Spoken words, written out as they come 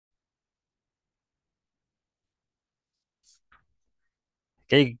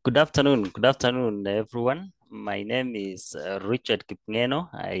Okay, good afternoon. Good afternoon, everyone. My name is Richard Kipngeno.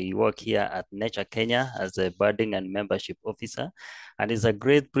 I work here at Nature Kenya as a birding and membership officer. And it's a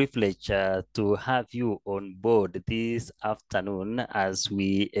great privilege to have you on board this afternoon as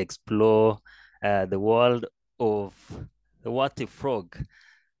we explore the world of the Warty frog.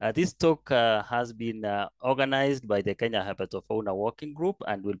 This talk has been organized by the Kenya Herpetofauna Working Group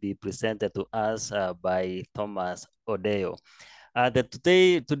and will be presented to us by Thomas Odeyo.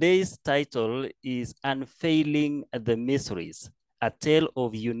 Today's title is Unveiling the Mysteries, a tale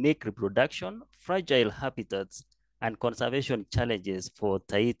of unique reproduction, fragile habitats, and conservation challenges for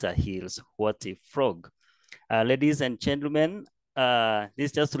Taita Hills Warty frog. Ladies and gentlemen,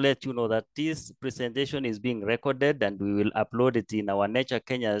 this just to let you know that this presentation is being recorded and we will upload it in our Nature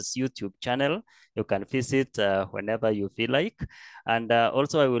Kenya's YouTube channel. You can visit whenever you feel like. And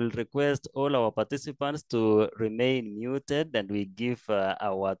also I will request all our participants to remain muted and we give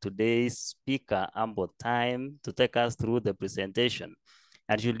our today's speaker ample time to take us through the presentation.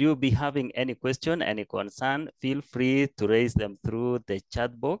 And should you be having any question, any concern, feel free to raise them through the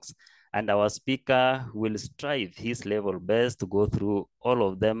chat box and our speaker will strive his level best to go through all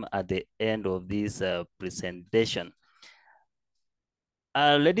of them at the end of this presentation.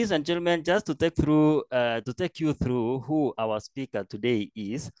 Ladies and gentlemen, just to take you through who our speaker today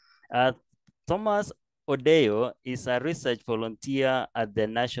is, Thomas Odeyo is a research volunteer at the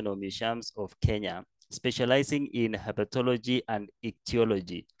National Museums of Kenya, specializing in herpetology and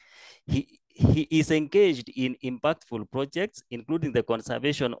ichthyology. He is engaged in impactful projects, including the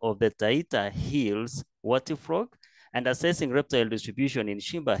conservation of the Taita Hills Warty frog and assessing reptile distribution in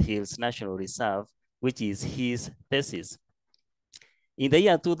Shimba Hills National Reserve, which is his thesis. In the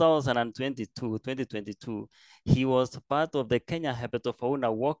year 2022, he was part of the Kenya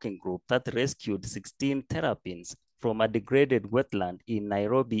Herpetofauna Working Group that rescued 16 terrapins from a degraded wetland in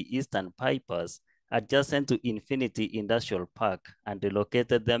Nairobi Eastern Pipers adjacent to Infinity Industrial Park and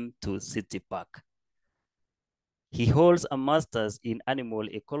relocated them to City Park. He holds a master's in animal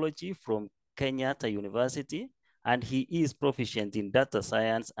ecology from Kenyatta University, and he is proficient in data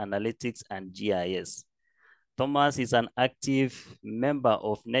science, analytics, and GIS. Thomas is an active member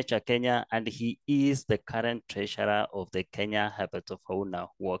of Nature Kenya, and he is the current treasurer of the Kenya Herpetofauna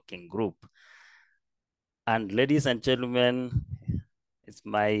Working Group. And ladies and gentlemen, it's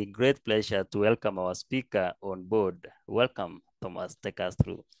my great pleasure to welcome our speaker on board. Welcome, Thomas. Take us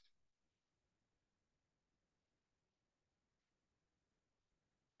through.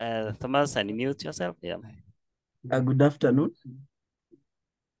 Thomas, unmute yourself. Yeah. Good afternoon.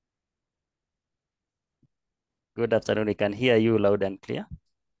 Good afternoon. We can hear you loud and clear.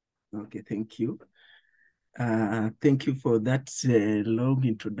 Okay, thank you. Thank you for that long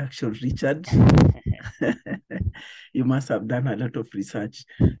introduction, Richard. You must have done a lot of research.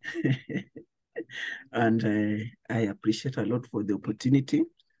 And I appreciate a lot for the opportunity.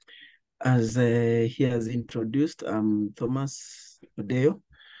 As he has introduced, I'm Thomas Odeyo.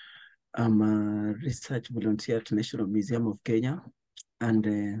 I'm a research volunteer at National Museum of Kenya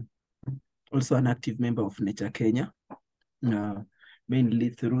and also an active member of Nature Kenya, mainly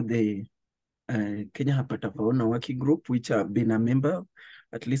through the Kenya Herpetofauna Working Group, which I've been a member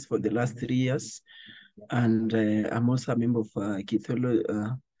at least for the last 3 years. And I'm also a member of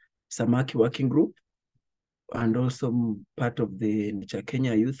Samaki Working Group, and also part of the Nature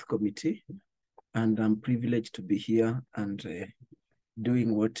Kenya Youth Committee. And I'm privileged to be here and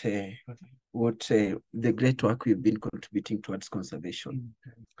doing what the great work we've been contributing towards conservation.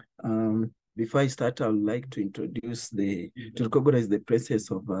 Before I start, I would like to to recognize the presence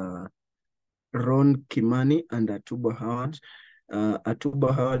of Ron Kimani and Atuba Howard.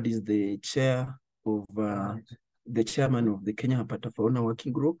 Atuba Howard is the chairman of the Kenya Herpetofauna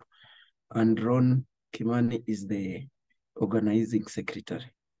Working Group, and Ron Kimani is the organizing secretary.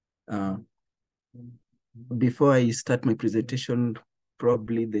 Before I start my presentation,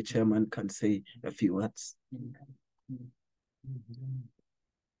 probably the chairman can say a few words.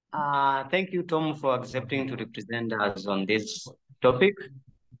 Thank you, Tom, for accepting to represent us on this topic.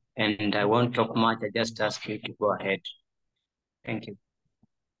 And I won't talk much. I just ask you to go ahead. Thank you.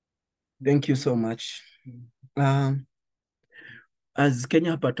 Thank you so much. As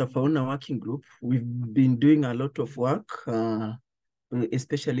Kenya Herpetofauna Working Group, we've been doing a lot of work,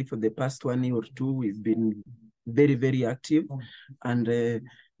 especially for the past 1 year or two. We've been very, very active. And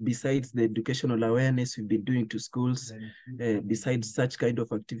besides the educational awareness we've been doing to schools, besides such kind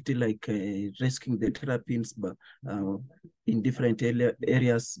of activity like rescuing the terrapins in different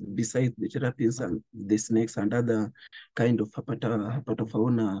areas, besides the terrapins and the snakes and other kind of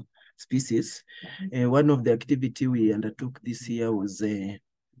herpetofauna species. One of the activity we undertook this year was a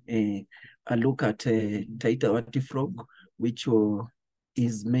look at Taita Warty frog, which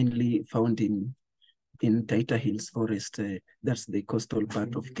is mainly found in Taita Hills Forest. That's the coastal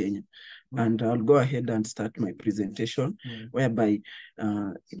part of Kenya. And I'll go ahead and start my presentation, whereby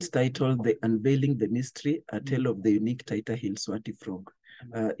it's titled The Unveiling the Mystery, A Tale of the Unique Taita Hills Warty Frog.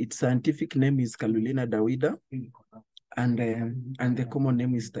 Its scientific name is Calulina dawida, and the common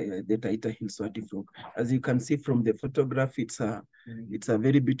name is the Taita Hills Warty frog. As you can see from the photograph, it's a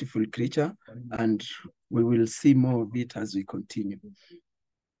very beautiful creature, and we will see more of it as we continue.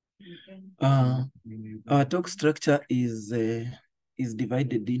 Our talk structure is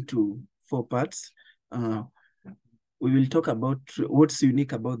divided into 4 parts. We will talk about what's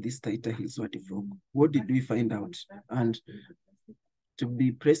unique about this Taita Hills Warty frog. What did we find out? And to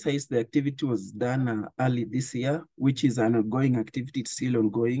be precise, the activity was done early this year, which is an ongoing activity. It's still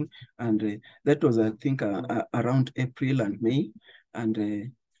ongoing. And that was, I think, around April and May.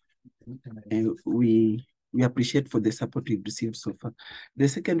 And we appreciate for the support we've received so far. The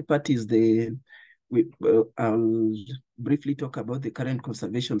second part is I'll briefly talk about the current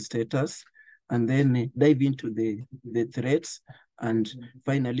conservation status, and then dive into the threats, and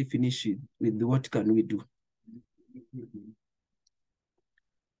finally finish with what can we do.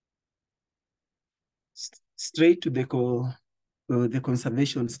 Straight to the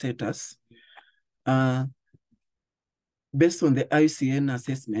conservation status. Based on the IUCN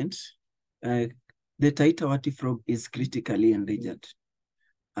assessment, the Taita Warty frog is critically endangered,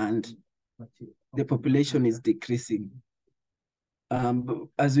 and the population is decreasing.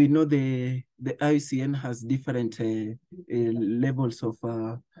 As we know, the IUCN has different levels of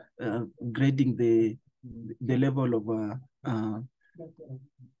grading the level of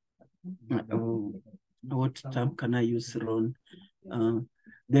what term can I use, Ron?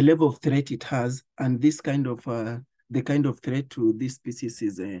 The level of threat it has, and this kind of the kind of threat to this species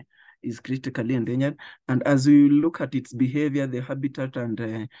is critically endangered. And as we look at its behavior, the habitat,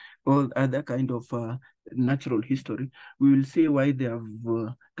 and all other kind of natural history, we will see why they have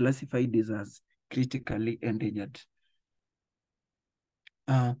classified this as critically endangered.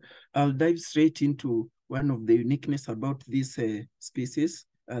 I'll dive straight into one of the uniqueness about this species.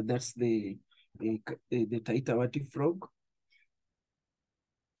 That's the Taita Warty frog.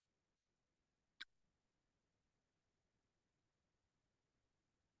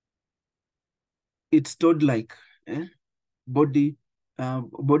 It's toad-like body.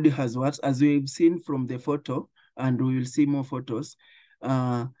 Body has what, as we've seen from the photo, and we will see more photos.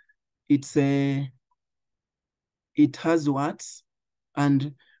 It has warts,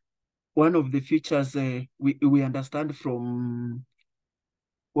 and one of the features we understand from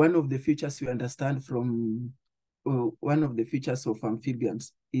one of the features of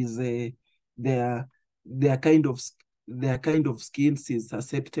amphibians is their kind of skins is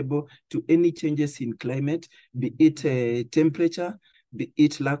susceptible to any changes in climate, be it temperature, be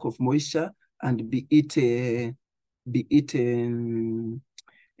it lack of moisture, and be it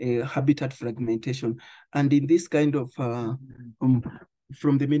habitat fragmentation. And in this kind of from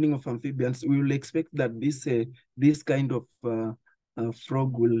the meaning of amphibians, we will expect that this kind of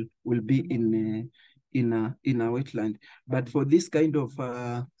frog will be in a wetland. But for this kind of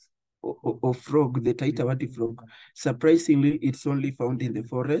frog, the Taita Warty frog, surprisingly, it's only found in the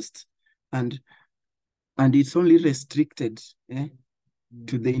forest, and it's only restricted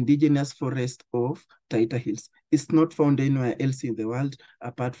to the indigenous forest of Taita Hills. It's not found anywhere else in the world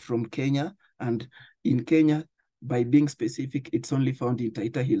apart from Kenya. And in Kenya, by being specific, it's only found in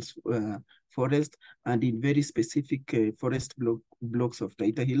Taita Hills forest, and in very specific forest blocks of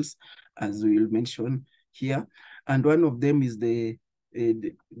Taita Hills, as we will mention here. And one of them is the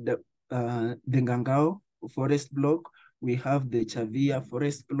Ngangao forest block. We have the Chavia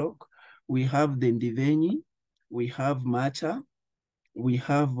forest block. We have the Ndivenyi. We have Macha. We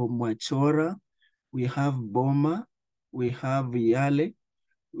have Mwachora. We have Boma. We have Yale.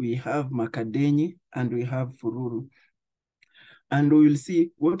 We have Makadenyi, and we have Fururu. And we will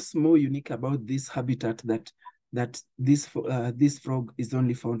see what's more unique about this habitat, that this frog is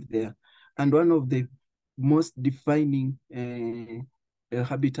only found there. And one of the most defining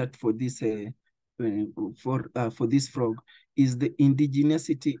habitat for this frog is the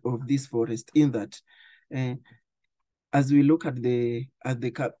indigeneity of this forest. In that, as we look at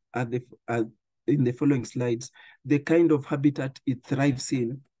in the following slides, the kind of habitat it thrives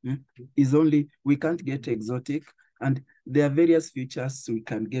in is only, we can't get exotic, and there are various features we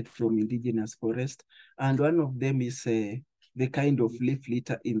can get from indigenous forest, and one of them is the kind of leaf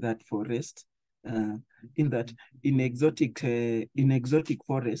litter in that forest. in that in exotic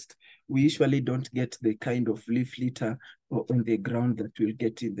forest, we usually don't get the kind of leaf litter on the ground that we'll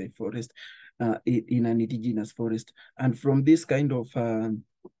get in the forest, in an indigenous forest. And from this kind of a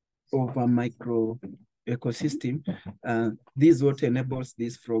micro ecosystem, this is what enables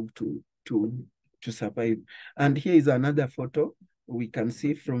this frog to survive. And here is another photo. We can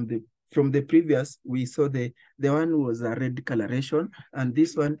see from the previous, we saw the one was a red coloration, and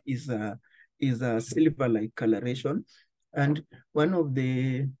this one is a silver-like coloration. And one of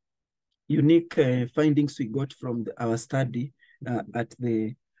the unique findings we got from our study at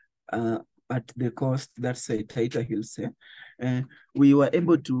the coast, that's Taita Hills, we were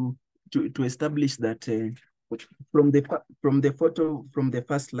able to establish that from the photo, from the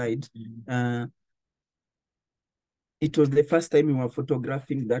first slide, it was the first time we were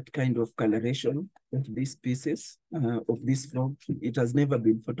photographing that kind of coloration of these species of this frog. It has never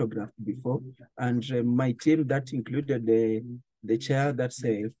been photographed before. And my team, that included the chair, that's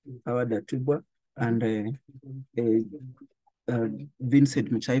Howard Atubwa, and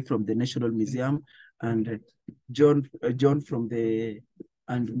Vincent Muchai from the National Museum, and John from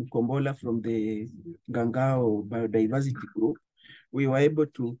and Mukombola from the Gangao Biodiversity Group. We were able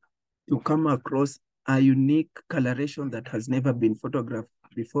to come across a unique coloration that has never been photographed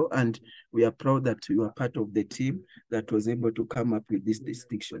before, and we are proud that we were part of the team that was able to come up with this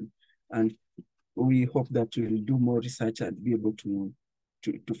distinction. And we hope that we'll do more research and be able to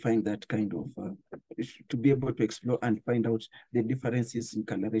find that kind of, to be able to explore and find out the differences in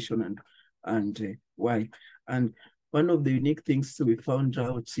coloration and why. And one of the unique things we found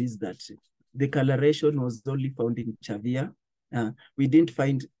out is that the coloration was only found in Chavia. We didn't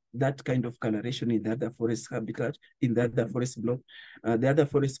find that kind of coloration in the other forest habitat, in the other forest block. The other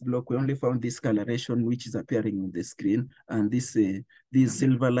forest block, we only found this coloration which is appearing on the screen, and this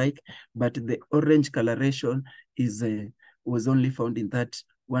silver-like, but the orange coloration was only found in that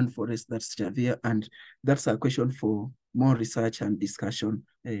one forest, that's Chavia, and that's a question for more research and discussion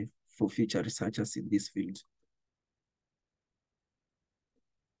for future researchers in this field.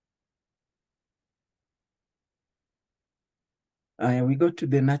 We go to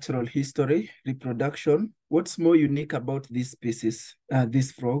the natural history, reproduction. What's more unique about this species,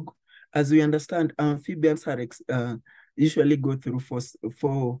 this frog? As we understand, amphibians are usually go through four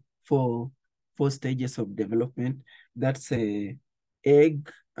stages of development. That's a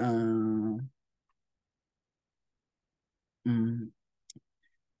egg,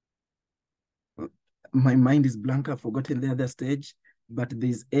 my mind is blank, I've forgotten the other stage, but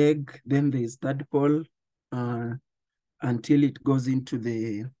there's egg, then there's tadpole, until it goes into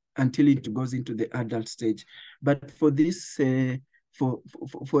the adult stage. But for this for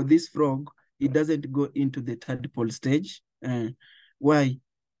this frog, it doesn't go into the tadpole stage. Why?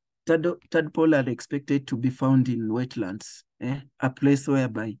 Tadpole are expected to be found in wetlands, a place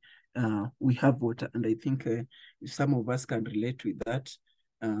whereby we have water, and I think some of us can relate with that.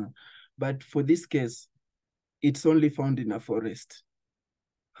 But for this case, it's only found in a forest.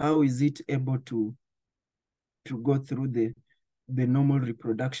 How is it able to go through the normal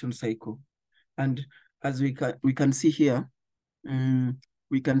reproduction cycle? And as we can see here,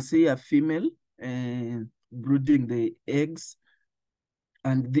 we can see a female brooding the eggs,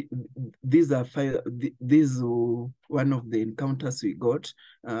 and these are one of the encounters we got,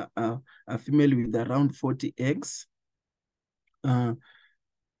 a female with around 40 eggs. Now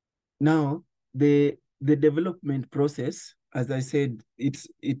the development process, as I said,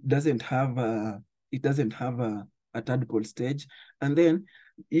 it doesn't have a tadpole stage, and then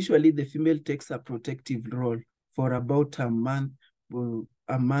usually the female takes a protective role for about a month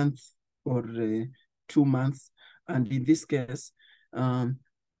or 2 months, and in this case,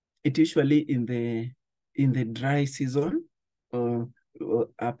 it usually in the dry season,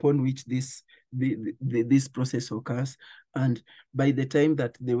 upon which this process occurs, and by the time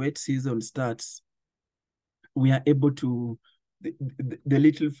that the wet season starts, we are able to, the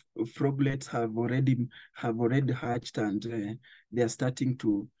little froglets have already hatched, and they are starting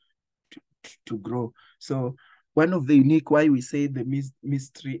to grow. So one of the unique, why we say the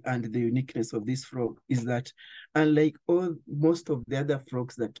mystery and the uniqueness of this frog is that, unlike most of the other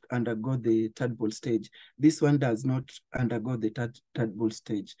frogs that undergo the tadpole stage, this one does not undergo the tadpole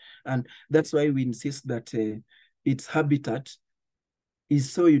stage. And that's why we insist that its habitat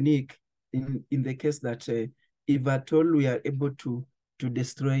is so unique in the case that if at all we are able to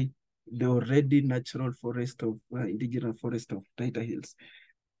destroy the already natural forest of indigenous forest of Taita Hills,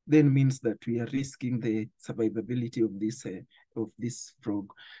 then means that we are risking the survivability of this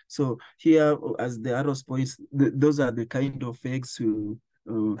frog. So here, as the arrows points, those are the kind of eggs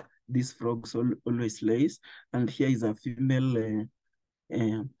these frogs always lays. And here is a female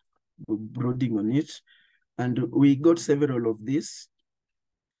brooding on it. And we got several of these.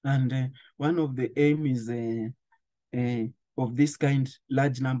 And one of the aim is of this kind,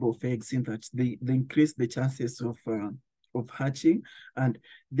 large number of eggs, in that they increase the chances of hatching, and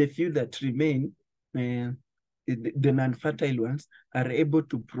the few that remain, the non-fertile ones, are able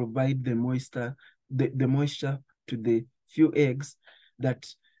to provide the moisture to the few eggs. That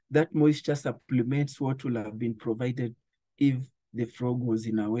moisture supplements what will have been provided if the frog was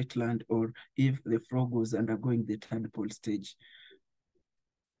in a wetland or if the frog was undergoing the tadpole stage.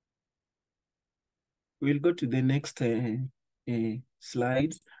 We'll go to the next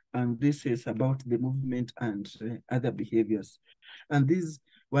slide, and this is about the movement and other behaviors. And this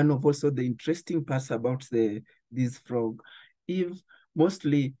one of also the interesting parts about this frog. If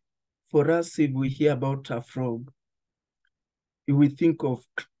mostly for us, if we hear about a frog, we think of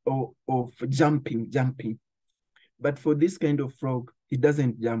jumping. But for this kind of frog, it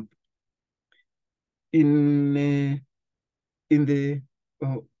doesn't jump. In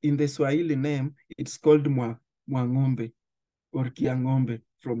the Swahili name, it's called Mwang'ombe or Kiang'ombe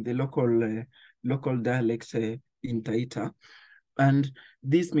from the local dialects in Taita. And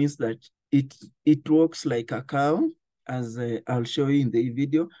this means that it walks like a cow, as I'll show you in the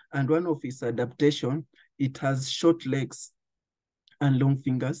video. And one of its adaptation, it has short legs and long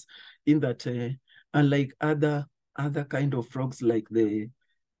fingers, in that unlike other kind of frogs like the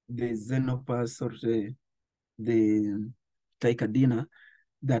Xenopas or the Taikadina,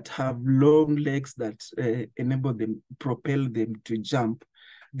 that have long legs that propel them to jump.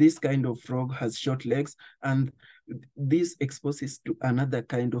 This kind of frog has short legs, and this exposes to another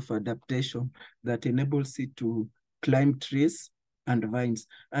kind of adaptation that enables it to climb trees and vines.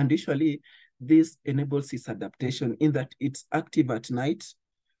 And usually this enables its adaptation in that it's active at night,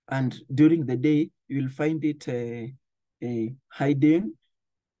 and during the day you'll find it hiding,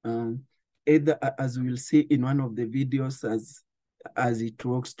 either, as we'll see in one of the videos, as it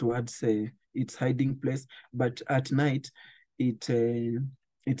walks towards its hiding place, but at night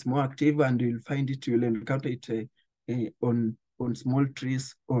it's more active, and you'll encounter it on small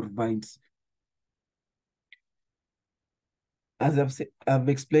trees or vines. As I've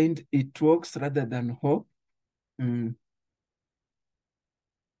explained, it walks rather than hop.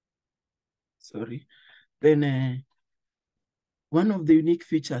 Sorry. Then one of the unique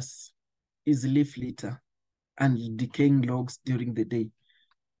features is leaf litter and decaying logs during the day.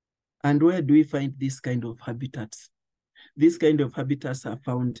 And where do we find this kind of habitats? These kind of habitats are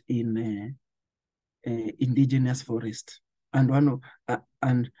found in indigenous forest.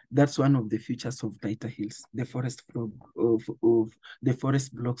 And that's one of the features of Taita Hills, the forest frog of the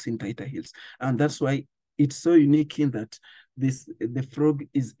forest blocks in Taita Hills. And that's why it's so unique in that the frog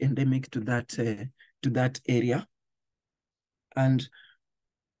is endemic to that area. And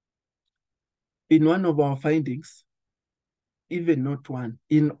in one of our findings, even not one,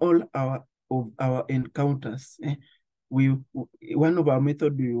 in all our encounters, one of our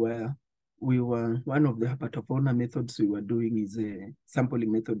methods one of the herpetofauna methods we were doing is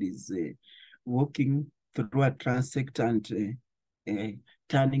sampling method is walking through a transect and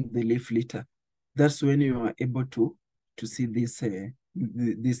turning the leaf litter. That's when you are able to see these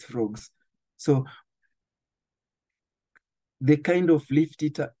frogs. So the kind of leaf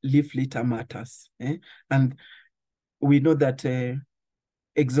litter matters, and we know that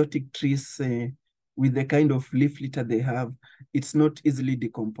exotic trees with the kind of leaf litter they have, it's not easily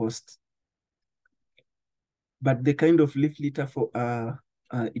decomposed. But the kind of leaf litter for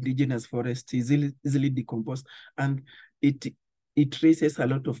indigenous forest is easily decomposed, and it traces a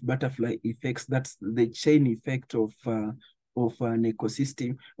lot of butterfly effects. That's the chain effect of an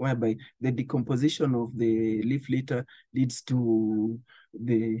ecosystem, whereby the decomposition of the leaf litter leads to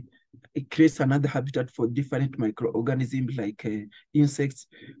it creates another habitat for different microorganisms like insects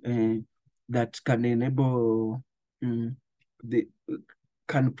that can enable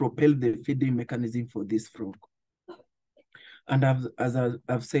can propel the feeding mechanism for this frog. And as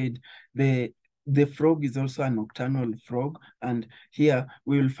I've said, the frog is also a nocturnal frog, and here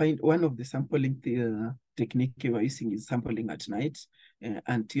we will find one of the sampling technique we're using is sampling at night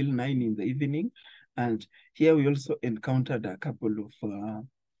until 9 in the evening. And here we also encountered a couple of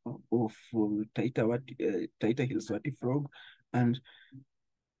Taita Hills Warty frog, and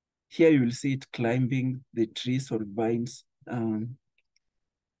here you will see it climbing the trees or vines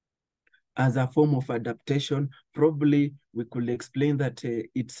as a form of adaptation. Probably we could explain that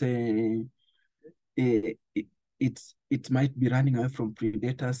it might be running away from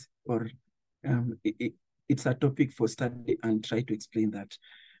predators, or it's a topic for study and try to explain that.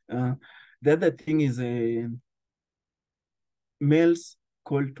 The other thing is males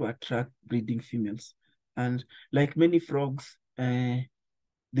call to attract breeding females. And like many frogs, they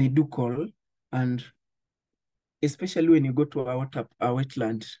do call, and especially when you go to a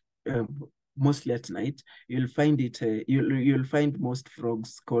wetland, mostly at night, you'll find it. You'll find most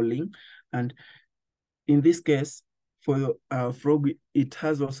frogs calling, and in this case, for a frog, it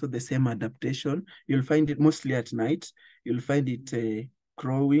has also the same adaptation. You'll find it mostly at night. You'll find it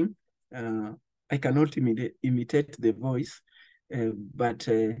crowing. I cannot imitate the voice, but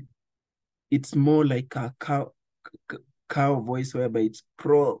it's more like a cow voice, whereby it's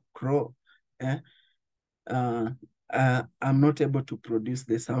crow. Eh? I'm not able to produce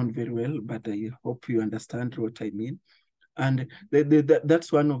the sound very well, but I hope you understand what I mean. And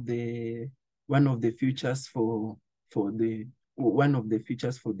that's one of the features for the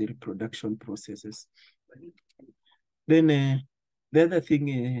reproduction processes. Then the other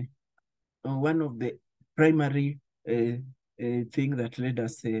thing, one of the primary thing that led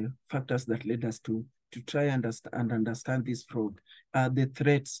us, factors that led us to try and understand this frog are the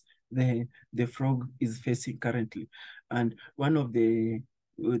threats the frog is facing currently. And one of the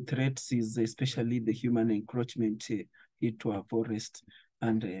threats is especially the human encroachment into our forest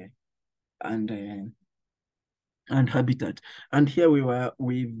and habitat. And here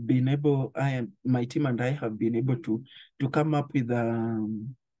we've been able, my team and I have been able to come up with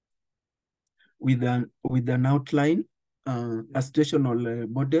an outline, a situational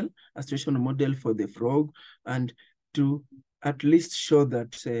model for the frog, and to at least show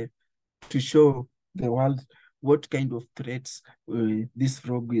that, to show the world what kind of threats this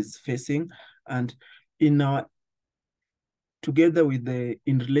frog is facing. And together with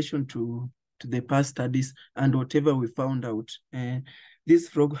in relation to the past studies and whatever we found out, this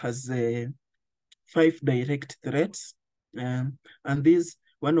frog has 5 direct threats, and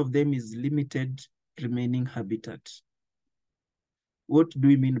one of them is limited remaining habitat. What do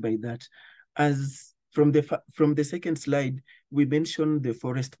we mean by that? As from the second slide, we mentioned the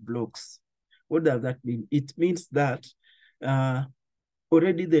forest blocks. What does that mean? It means that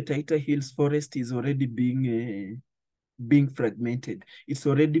already the Taita Hills forest is already being fragmented. It's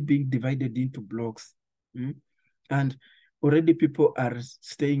already being divided into blocks. And already people are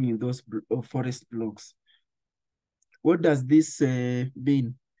staying in those forest blocks. What does this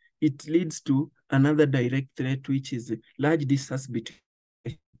mean? It leads to another direct threat, which is a large distance between.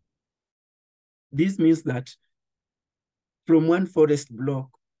 This means that from one forest block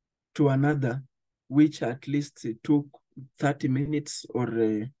to another, which at least took 30 minutes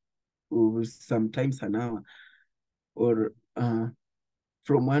or sometimes an hour, or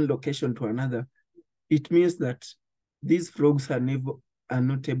from one location to another, it means that these frogs are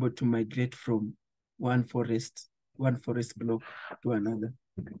not able to migrate from one forest block to another.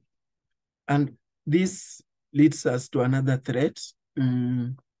 And this leads us to another threat,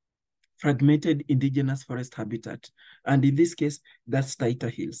 fragmented indigenous forest habitat. And in this case, that's Taita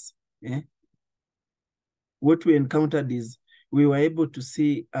Hills. What we encountered is we were able to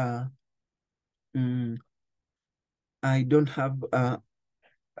see, I don't have a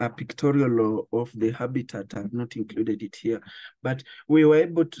pictorial of the habitat. I've not included it here, but we were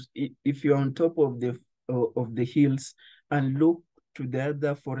able to, if you're on top of the hills and look to the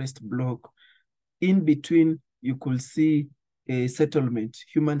other forest block, in between, you could see a settlement,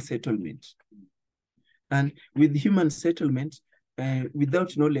 human settlement. And with human settlement,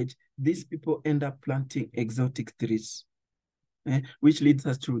 without knowledge, these people end up planting exotic trees, which leads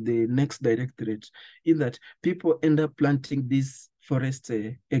us to the next direct threat, in that people end up planting these forests,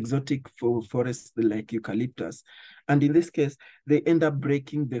 exotic forests like eucalyptus. And in this case, they end up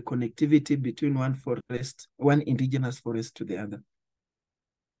breaking the connectivity between one indigenous forest to the other.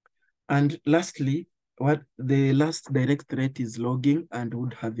 And lastly, the last direct threat is logging and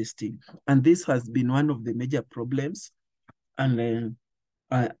wood harvesting. And this has been one of the major problems. And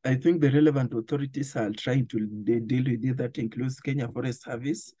I think the relevant authorities are trying to deal with it. That includes Kenya Forest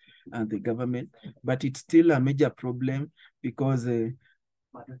Service and the government, but it's still a major problem because on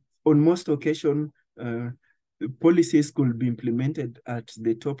most occasions, policies could be implemented at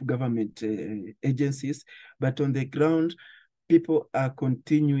the top government agencies, but on the ground, people are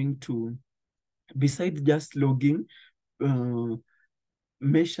continuing to, besides just logging,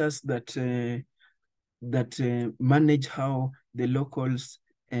 measures that manage how the locals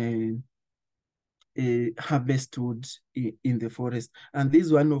harvest wood in the forest. And this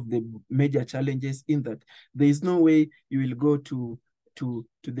is one of the major challenges, in that there is no way you will go to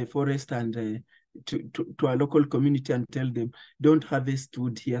the forest and to a local community and tell them, don't harvest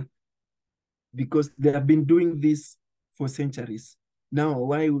wood here, because they have been doing this for centuries. Now,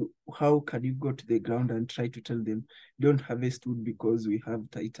 how can you go to the ground and try to tell them, don't harvest wood because we have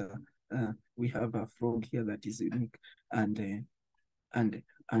Taita, we have a frog here that is unique and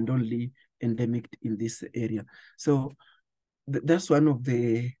only endemic in this area. So that's one of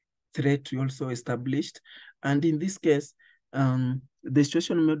the threats we also established. And in this case, the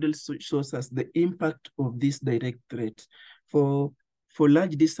situation model shows us the impact of this direct threat for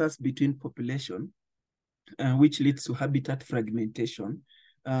large distance between population, which leads to habitat fragmentation.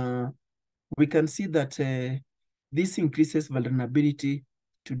 We can see that this increases vulnerability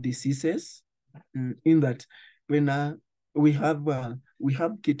to diseases, in that when we have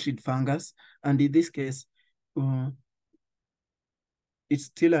chytrid fungus, and in this case, it's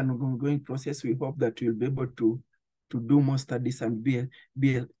still an ongoing process. We hope that we'll be able to do more studies and be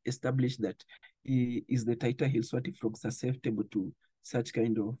established that is the Taita Hills Warty frogs susceptible to such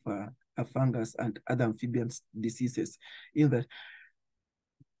kind of a fungus and other amphibian diseases. In that,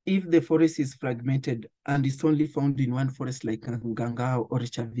 if the forest is fragmented and it's only found in one forest like Nganga or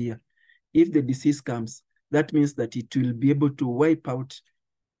Chavia, if the disease comes, that means that it will be able to wipe out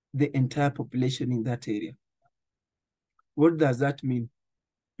the entire population in that area. What does that mean?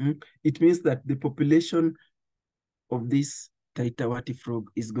 It means that the population of this Taita Warty frog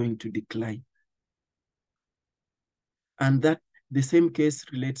is going to decline. And that the same case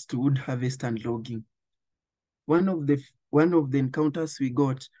relates to wood harvest and logging. One of the encounters we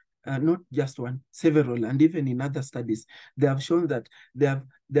got, not just one, several, and even in other studies, they have shown that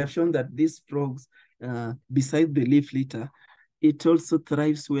these frogs, beside the leaf litter, it also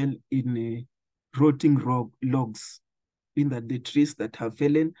thrives well in rotting logs, in that the trees that have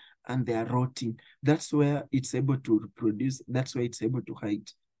fallen and they are rotting. That's where it's able to reproduce. That's where it's able to hide.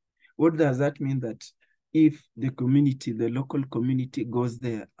 What does that mean? That if the local community goes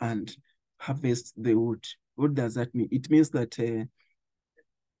there and harvests the wood, what does that mean? It means that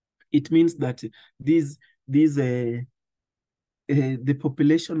the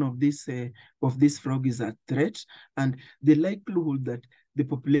population of this frog is at threat, and the likelihood that the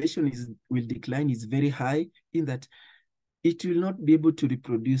population will decline is very high, in that it will not be able to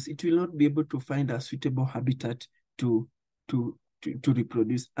reproduce. It will not be able to find a suitable habitat to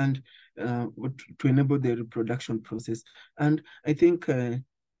reproduce and to enable the reproduction process. And I think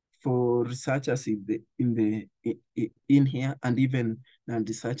for researchers in here, and even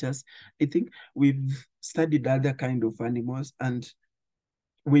non-researchers, I think we've studied other kind of animals, and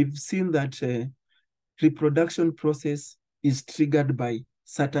we've seen that reproduction process is triggered by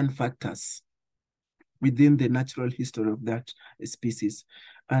certain factors within the natural history of that species.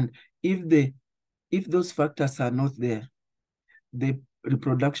 And if those factors are not there, the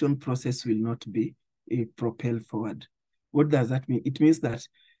reproduction process will not be propelled forward. What does that mean? It means that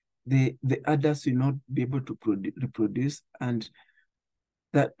the adults will not be able to reproduce, and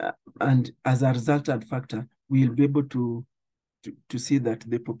as a resultant factor, we'll be able to see that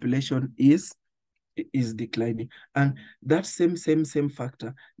the population is declining. And that same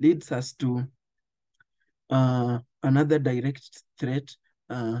factor leads us to another direct threat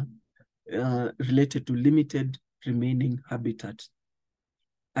related to limited remaining habitat.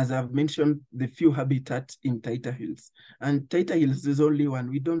 As I've mentioned, the few habitats in Taita Hills, and Taita Hills is only one.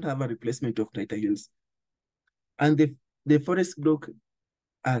 We don't have a replacement of Taita Hills. And the forest block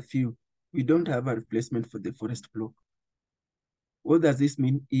are few. We don't have a replacement for the forest block. What does this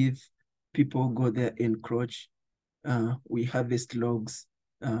mean? If people go there, encroach, we harvest logs,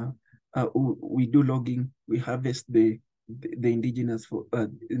 we do logging, we harvest the indigenous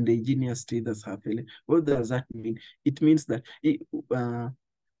trees that have fallen. What does that mean? It means that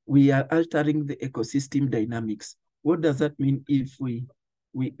we are altering the ecosystem dynamics. What does that mean if we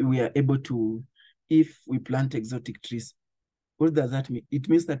are able to, if we plant exotic trees? What does that mean? It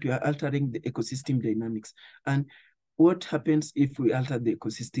means that we are altering the ecosystem dynamics. And what happens if we alter the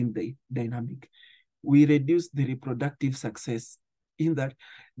ecosystem dynamic? We reduce the reproductive success, in that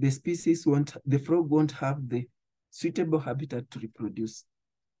the frog won't have the suitable habitat to reproduce.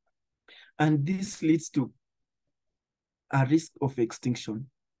 And this leads to a risk of extinction.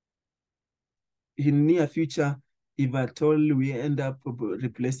 In near future, if at all we end up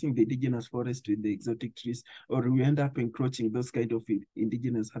replacing the indigenous forest with the exotic trees, or we end up encroaching those kind of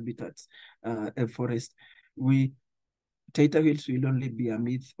indigenous habitats, forest, Taita Hills will only be a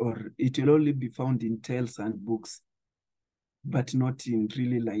myth, or it will only be found in tales and books, but not in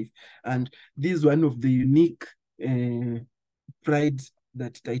really life. And this is one of the unique pride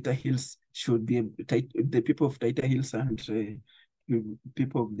that Taita Hills should be, the people of Taita Hills and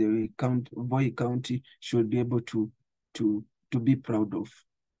people of the Voi County should be able to be proud of.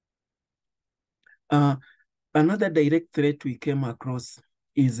 Another direct threat we came across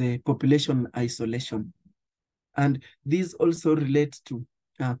is a population isolation. And this also relates to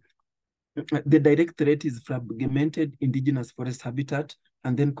the direct threat is fragmented indigenous forest habitat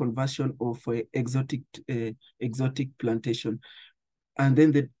and then conversion of exotic plantation. And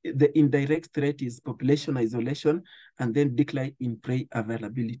then the indirect threat is population isolation and then decline in prey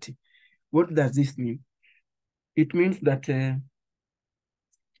availability. What does this mean? It means that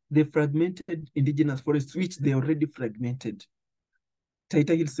the fragmented indigenous forests, which they already fragmented,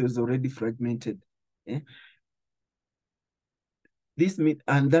 Taita Hills was already fragmented. This means,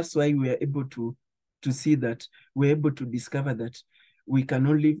 and that's why we are able to see that we're able to discover that we can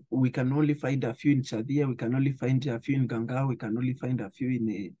only find a few in Chadia, we can only find a few in Ganga, we can only find a few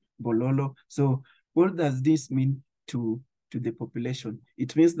in Bololo. So what does this mean to the population?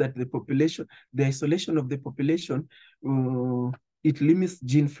 It means that the isolation of the population, it limits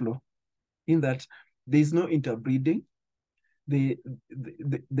gene flow in that there is no interbreeding, there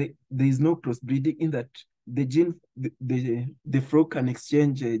is no crossbreeding in that the frog can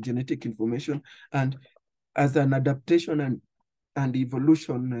exchange genetic information, and as an adaptation and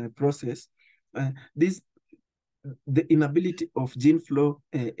evolution process, the inability of gene flow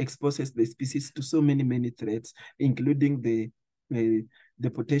exposes the species to so many threats, including the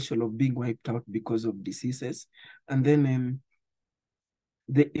potential of being wiped out because of diseases. And then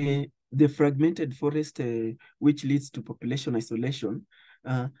the fragmented forest, which leads to population isolation,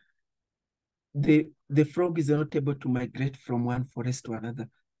 the frog is not able to migrate from one forest to another.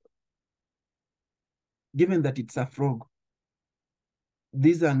 Given that it's a frog,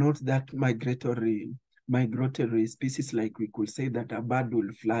 these are not that migratory species like we could say that a bird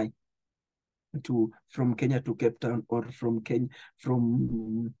will fly from Kenya to Cape Town, or from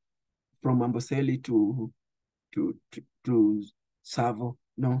Amboseli to Savo.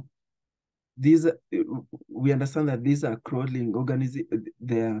 No, these we understand that these are crawling organisms.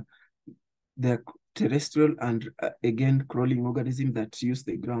 They're terrestrial and again crawling organisms that use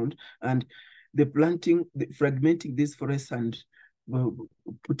the ground, and fragmenting these forests and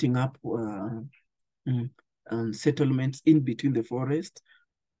putting up settlements in between the forest,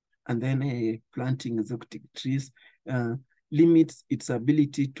 and then planting exotic trees limits its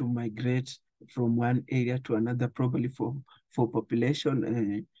ability to migrate from one area to another, probably for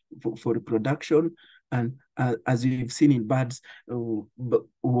population, for reproduction. And as we've seen in birds,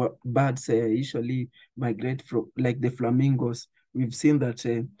 birds usually migrate from, like the flamingos. We've seen that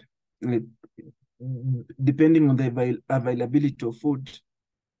depending on the availability of food,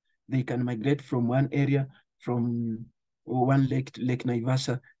 they can migrate from one area, from one lake, Lake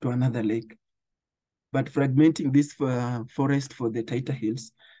Naivasha, to another lake. But fragmenting this forest for the Taita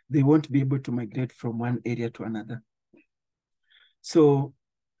Hills, they won't be able to migrate from one area to another. So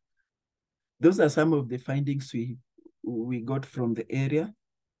those are some of the findings we got from the area.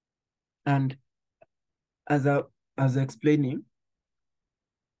 And as I was explaining,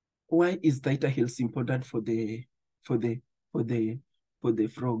 why is Taita Hills important for the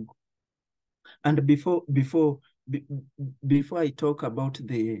frog? And before I talk about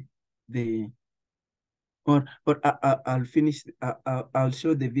I'll finish. I'll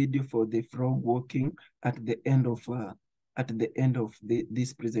show the video for the frog walking at the end of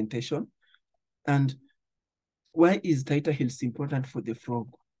this presentation. And why is Taita Hills important for the frog?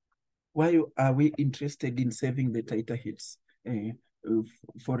 Why are we interested in saving the Taita Hills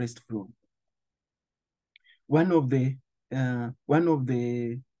forest frog? One of the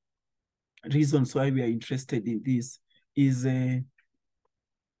reasons why we are interested in this is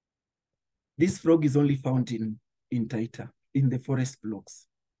this frog is only found in Taita, in the forest blocks.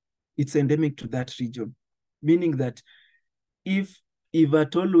 It's endemic to that region, meaning that if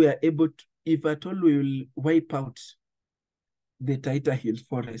at all we are able to, if at all we will wipe out the Taita Hill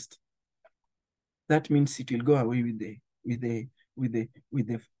forest, that means it will go away with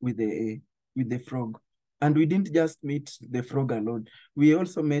the frog. And we didn't just meet the frog alone. We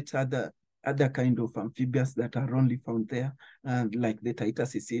also met other kind of amphibians that are only found there, like the Taita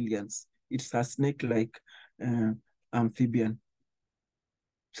Sicilians. It's a snake-like amphibian.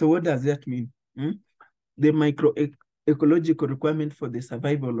 So what does that mean? The microecological requirement for the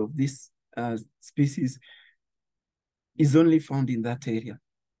survival of this species is only found in that area.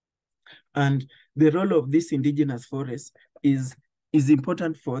 And the role of this indigenous forest is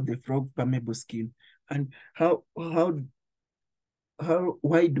important for the frog permeable skin. And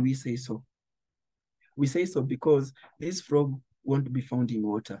why do we say so? We say so because this frog won't be found in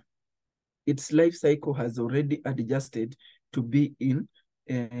water. Its life cycle has already adjusted to be in,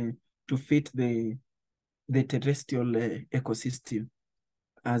 to fit the terrestrial ecosystem.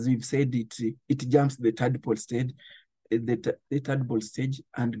 as we've said, it jumps the tadpole stage, the tadpole stage,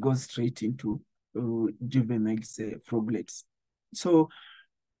 and goes straight into juvenile froglets. So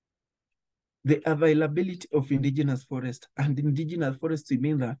the availability of indigenous forest, and indigenous forest, we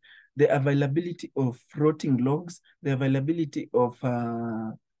mean that the availability of rotting logs, the availability of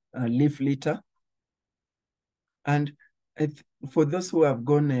leaf litter, and for those who have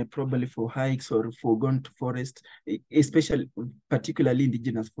gone probably for hikes or for gone to forest, especially particularly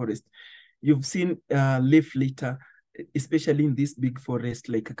indigenous forest, you've seen leaf litter, especially in this big forest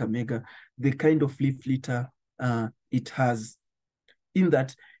like Kakamega, the kind of leaf litter it has, in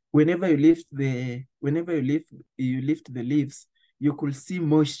that whenever you lift the leaves, you could see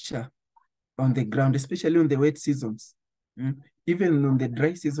moisture on the ground, especially on the wet seasons. Even on the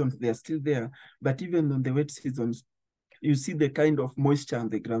dry seasons, they are still there, but even on the wet seasons, you see the kind of moisture on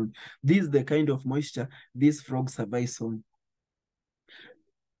the ground. This is the kind of moisture these frogs survive on.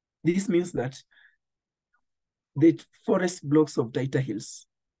 This means that the forest blocks of Taita Hills,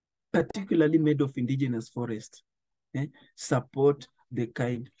 particularly made of indigenous forest, support the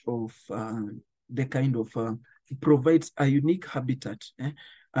kind of provides a unique habitat,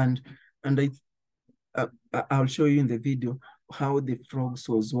 and I'll show you in the video how the frogs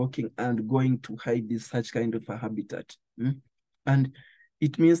was walking and going to hide in such kind of a habitat. And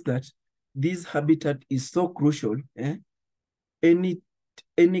it means that this habitat is so crucial. Any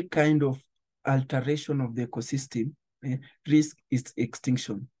kind of alteration of the ecosystem risk its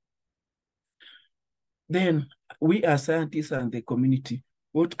extinction. Then we as scientists and the community,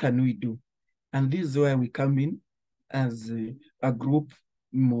 what can we do? And this is where we come in as a group,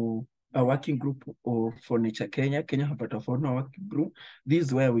 a working group for Nature Kenya Habata Fauna working group. This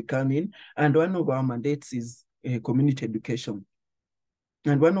is where we come in. And one of our mandates is community education.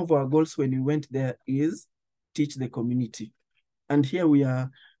 And one of our goals when we went there is teach the community. And here we have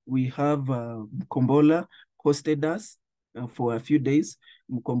Mkombola hosted us for a few days,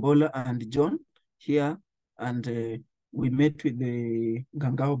 Mkombola and John here, and we met with the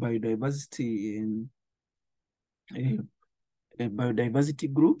Ngangao Biodiversity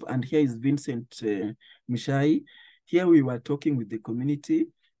biodiversity group, and here is Vincent Mishai. Here we were talking with the community.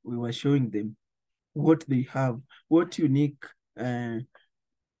 We were showing them what they have, what unique,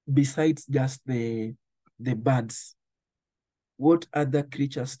 besides just the birds, what other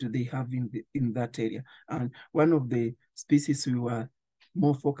creatures do they have in that area? And one of the species we were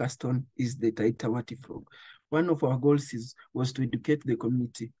more focused on is the Taita Warty frog. One of our goals was to educate the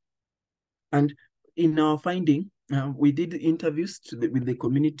community. And in our finding, we did interviews with the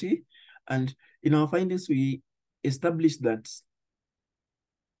community, and in our findings, we established that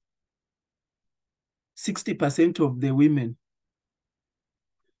 60% of the women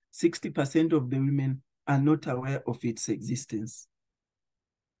are not aware of its existence.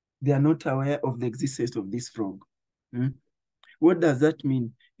 They are not aware of the existence of this frog. What does that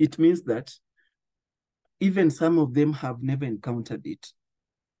mean? It means that even some of them have never encountered it.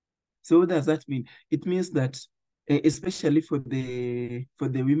 So what does that mean? It means that, especially for the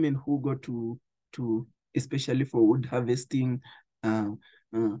women who go to especially for wood harvesting,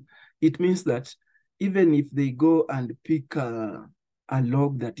 it means that even if they go and pick a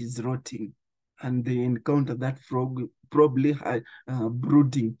log that is rotting, and they encounter that frog, probably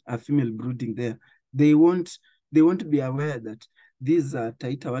brooding, a female brooding there, they won't be aware that these are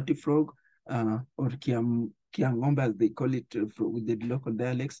Taita Warty frog, or Kiangombe, as they call it with the local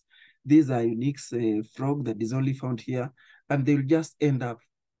dialects. These are unique frog that is only found here, and they'll just end up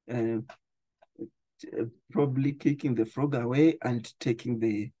probably kicking the frog away and taking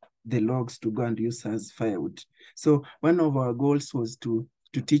the logs to go and use as firewood. So one of our goals was to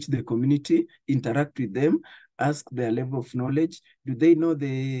teach the community, interact with them, ask their level of knowledge. Do they know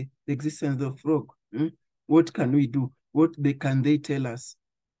the existence of frog? What can we do? What can they tell us?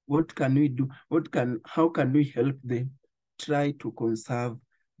 What can we do? How can we help them try to conserve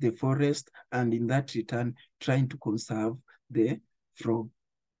the forest, and in that return, trying to conserve the frog?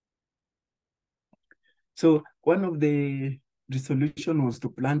 So one of the resolution was to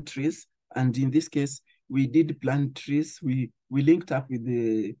plant trees, and in this case, we did plant trees. We linked up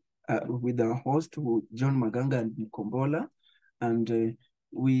with our host, John Maganga and Mkombola, and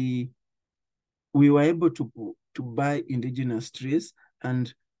we were able to buy indigenous trees.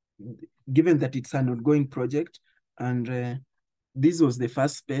 And given that it's an ongoing project, and this was the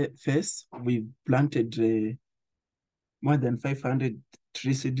first phase, we planted more than 500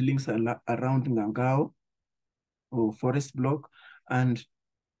 tree seedlings around Ngangao or forest block, and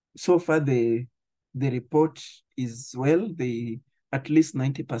so far the report is, well, at least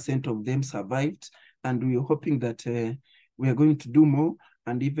 90% of them survived, and we are hoping that we are going to do more.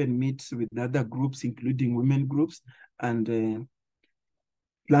 and even meet with other groups, including women groups, and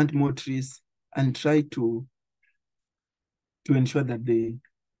plant more trees and try to ensure that the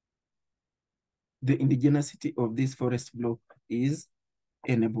indigeneity of this forest block is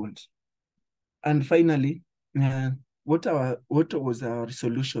enabled. And finally, what was our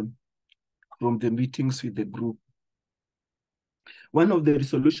resolution from the meetings with the group? One of the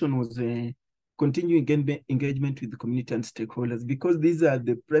resolution was continue engagement with the community and stakeholders, because these are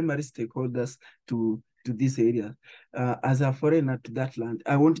the primary stakeholders to this area. As a foreigner to that land,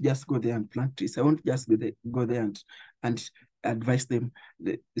 I won't just go there and plant trees. I won't just go there and advise them,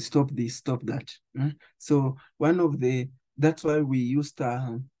 stop this, stop that. So that's why we used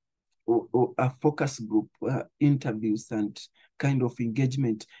a focus group interviews and kind of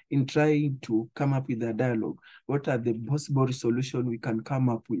engagement in trying to come up with a dialogue. What are the possible solutions we can come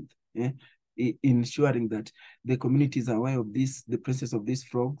up with, ensuring that the community is aware of this, the presence of these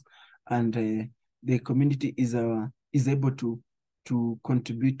frogs, and the community is able to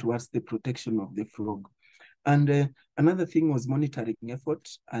contribute towards the protection of the frog. And another thing was monitoring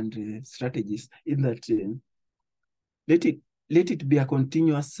efforts and strategies, in that let it be a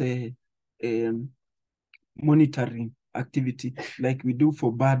continuous monitoring activity like we do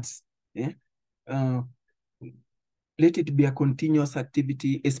for birds. Let it be a continuous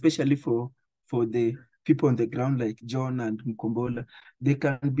activity, especially for the people on the ground like John and Mkombola. They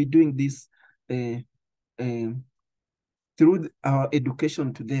can be doing this through our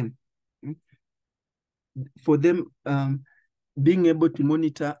education to them. For them, being able to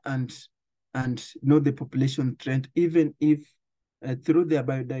monitor and know the population trend, even if through their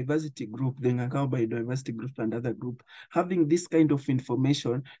biodiversity group, the Ngangao biodiversity group and other group, having this kind of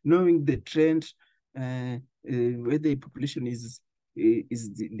information, knowing the trend, whether the population is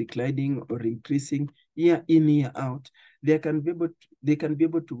declining or increasing year in, year out, they can be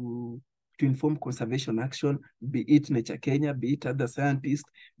able to inform conservation action, be it Nature Kenya, be it other scientists,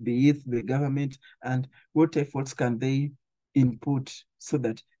 be it the government, and what efforts can they input so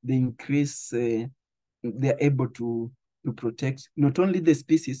that they increase, they're able to protect not only the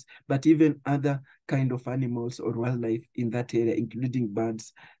species, but even other kind of animals or wildlife in that area, including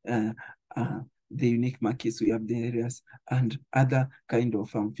birds, the unique monkeys we have the areas, and other kind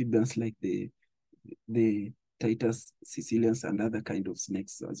of amphibians like the Taita, Sicilians, and other kind of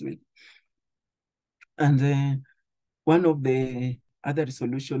snakes as well. And one of the other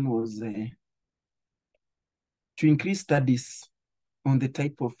resolution was to increase studies on the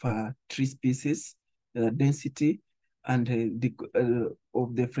type of tree species, density, and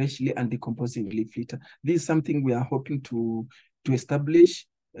of the freshly and decomposing leaf litter. This is something we are hoping to establish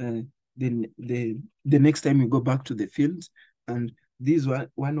the next time we go back to the field. And this was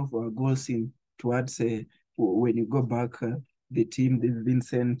one of our goals towards when you go back, the team, the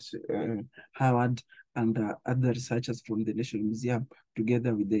Vincent, Howard, and other researchers from the National Museum,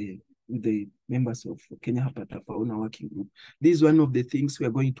 together with the members of Kenya Habitat Fauna Working Group. This is one of the things we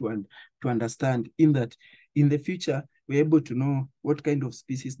are going to understand, in that in the future, we're able to know what kind of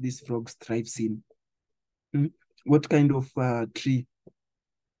species these frogs thrives in. What kind of tree.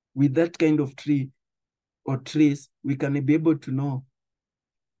 With that kind of tree or trees, we can be able to know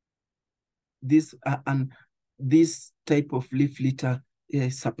this and this type of leaf litter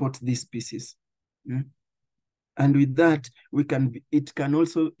supports these species. And with that, it can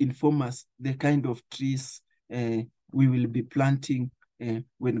also inform us the kind of trees we will be planting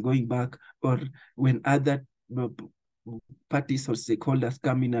when going back, or when other parties or stakeholders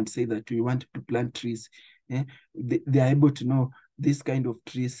come in and say that we want to plant trees. They are able to know this kind of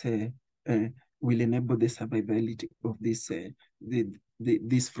trees will enable the survivability of this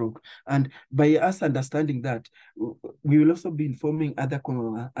frog. And by us understanding that, we will also be informing other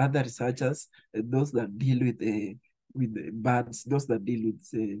researchers, those that deal with birds, those that deal with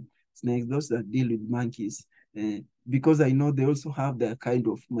snakes, those that deal with monkeys, because I know they also have their kind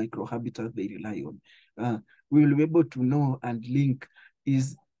of microhabitat they rely on. We will be able to know and link,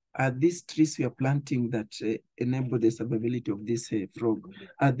 are these trees we are planting that enable the survivability of this frog,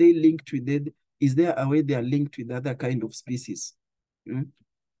 are they linked with it? Is there a way they are linked with other kind of species? Do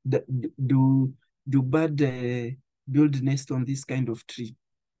bird build nest on this kind of tree?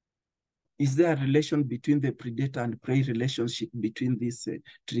 Is there a relation between the predator and prey relationship between these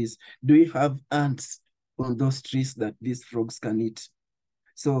trees? Do we have ants on those trees that these frogs can eat?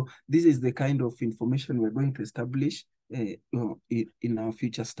 So this is the kind of information we're going to establish in our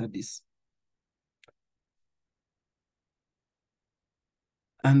future studies.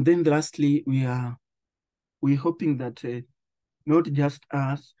 And then lastly, we're hoping that not just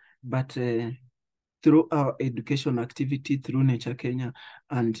us, but through our education activity through Nature Kenya,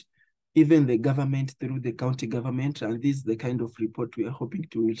 and even the government through the county government. And this is the kind of report we are hoping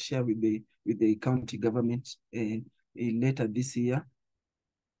to will share with the county government later this year.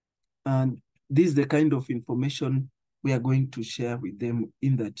 And this is the kind of information we are going to share with them,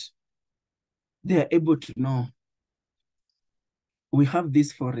 in that they are able to know we have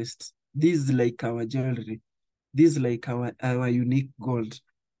this forest. This is like our jewelry. This is like our unique gold.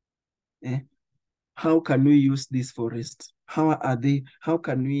 How can we use this forest? How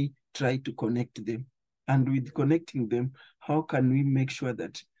can we try to connect them? And with connecting them, how can we make sure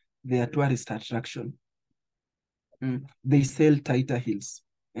that they are tourist attraction? They sell Taita hills.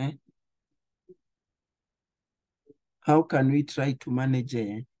 How can we try to manage,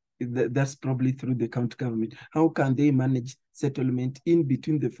 that's probably through the county government, how can they manage settlement in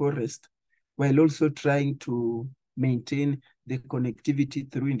between the forest while also trying to maintain the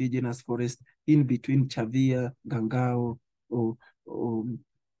connectivity through indigenous forest in between Chavia, Gangao, or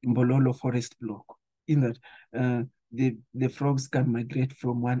Mbololo forest block, in that the frogs can migrate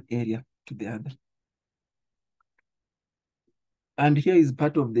from one area to the other. And here is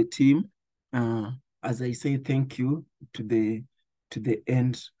part of the team. As I say, thank you to the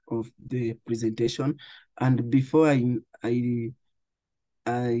end of the presentation. And before I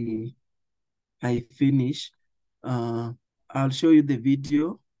finish, I'll show you the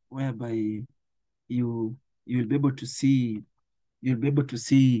video whereby you'll be able to see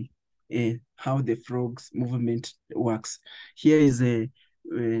how the frogs movement works. Here is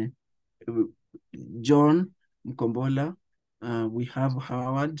John Mkombola. We have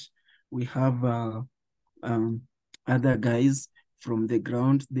Howard. We have other guys from the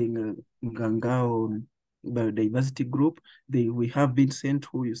ground, the Ngangao biodiversity group. We have Vincent,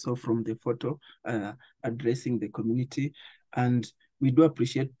 who you saw from the photo, addressing the community. And we do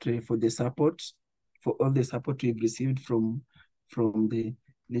appreciate for the support, for all the support we've received from the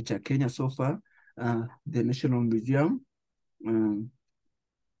Nature Kenya so far, the National Museum,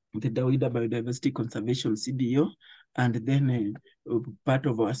 the Dawida Biodiversity Conservation CBO, and then part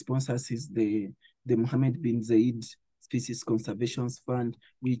of our sponsors is the Mohammed bin Zayed Species Conservation Fund,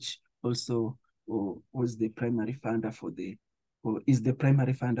 which also was the primary funder for is the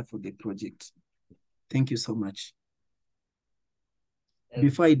primary funder for the project. Thank you so much.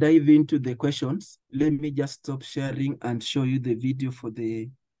 Before I dive into the questions, let me just stop sharing and show you the video for the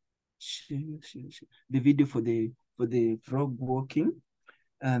video for the frog walking,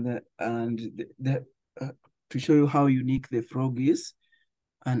 and to show you how unique the frog is.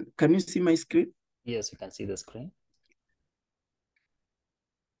 And can you see my screen? Yes, we can see the screen.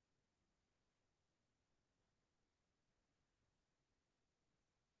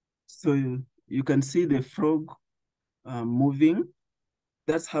 So you can see the frog moving.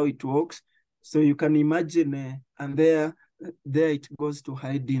 That's how it works. So you can imagine, and there it goes to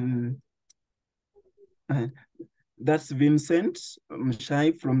hide in. That's Vincent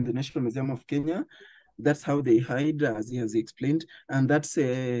Mshai from the National Museum of Kenya. That's how they hide, as he has explained. And that's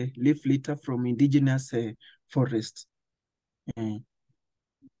a leaf litter from indigenous forest.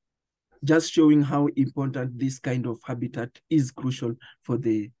 Just showing how important this kind of habitat is crucial for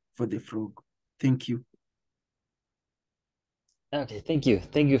the frog. Thank you. Okay, thank you.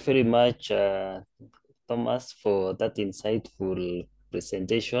 Thank you very much, Thomas, for that insightful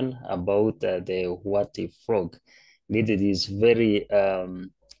presentation about the Warty frog. Indeed, it is very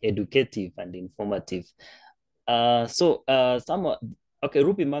educative and informative. Okay,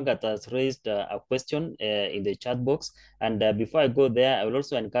 Rupi Magat has raised a question in the chat box. And before I go there, I will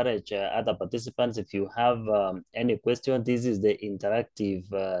also encourage other participants, if you have any question, this is the interactive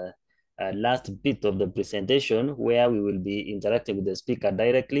last bit of the presentation where we will be interacting with the speaker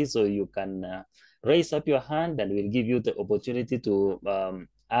directly. So you can raise up your hand and we'll give you the opportunity to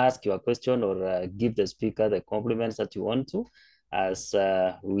ask your question or give the speaker the compliments that you want to, as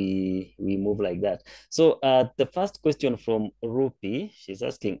we move like that. So the first question from Rupi, she's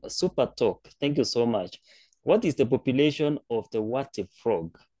asking, super talk, thank you so much. What is the population of the Warty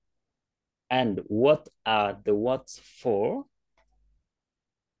frog? And what are the Warts for?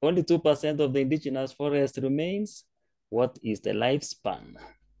 Only 2% of the indigenous forest remains. What is the lifespan?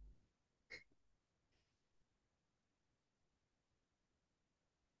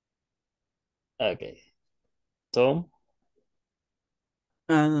 Okay, Tom?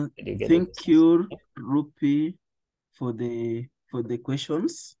 Thank you, Rupi, for the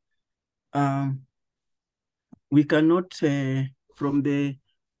questions. We cannot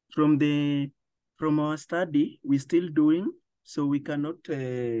from our study we're still doing, so we cannot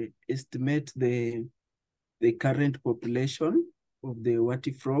estimate the current population of the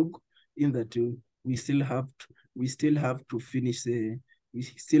Warty frog, in that we still have to finish we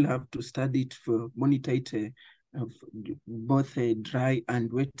still have to study it for monitor it both dry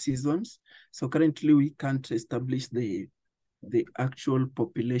and wet seasons. So currently we can't establish the actual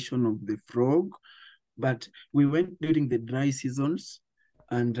population of the frog, but we went during the dry seasons,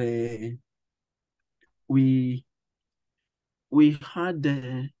 and we had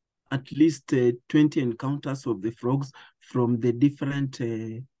at least 20 encounters of the frogs from the different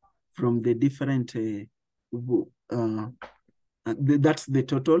that's the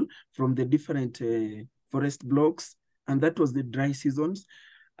total from the different forest blocks, and that was the dry seasons.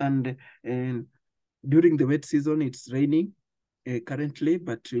 And during the wet season, it's raining currently,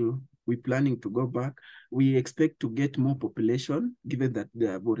 but we're planning to go back. We expect to get more population, given that they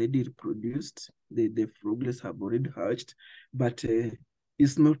have already reproduced, the froglets have already hatched, but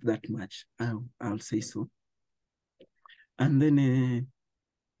it's not that much, I'll say so. And then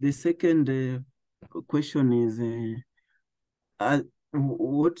the second question is,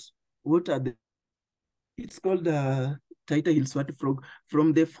 what are the, it's called Taita hill swat frog.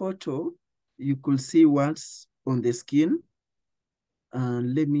 From the photo, you could see what's on the skin.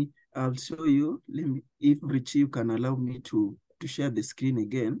 I'll show you. If Richie, you can allow me to share the screen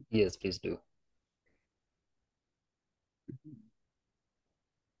again. Yes, please do.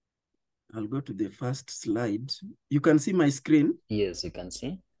 I'll go to the first slide. You can see my screen. Yes, you can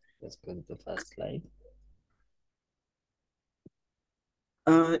see. Let's go to the first slide.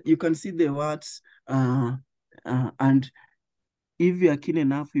 You can see the words, and if you are keen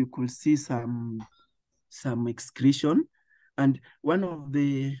enough, you could see some excretion. And one of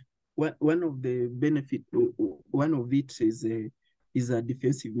the benefit, one of it is a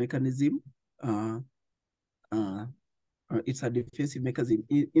defensive mechanism. It's a defensive mechanism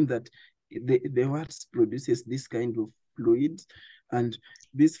in that the words produces this kind of fluids, and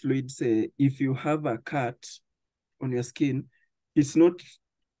these fluids, if you have a cut on your skin, it's not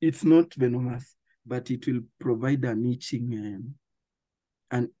venomous, but it will provide an itching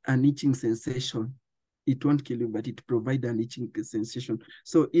sensation. It won't kill you, but it provides an itching sensation.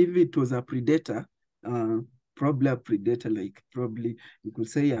 So if it was a predator, probably a predator, like probably you could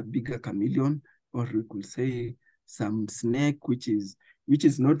say a bigger chameleon, or you could say some snake, which is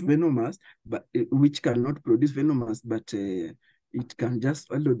not venomous, but which cannot produce venomous, but it can just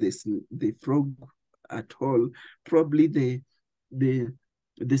swallow the frog at all. Probably the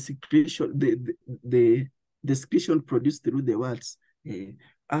secretion, the secretion produced through the words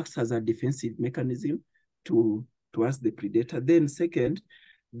acts as a defensive mechanism towards the predator. Then second,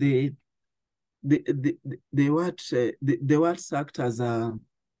 the words act as a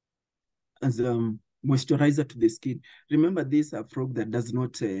moisturizer to the skin. Remember, this is a frog that does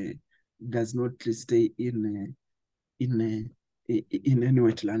not stay in any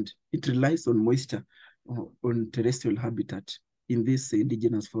wetland. It relies on moisture on terrestrial habitat in this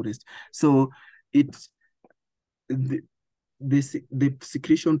indigenous forest. So the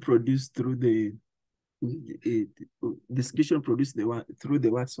secretion produced through the secretion produced through the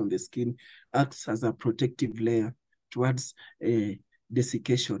words on the skin acts as a protective layer towards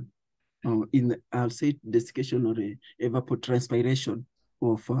desiccation. I'll say desiccation or evapotranspiration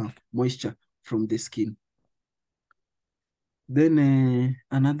of moisture from the skin. Then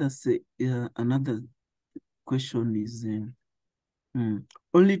another question is,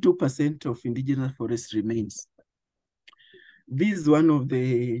 only 2% of indigenous forest remains. This is one of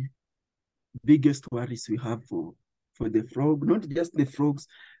the biggest worries we have for the frog, not just the frogs,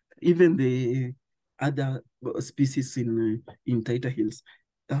 even the other species in Taita Hills.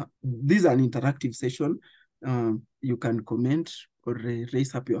 This is an interactive session. You can comment or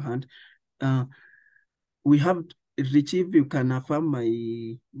raise up your hand. We have, Richie, if you can affirm my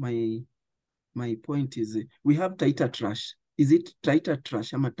point is, we have Taita thrush. Is it Taita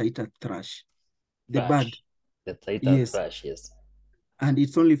thrush or Taita thrush? The bird. The Taita yes. thrush, yes. And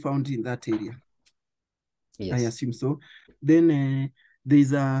it's only found in that area. Yes. I assume so. Then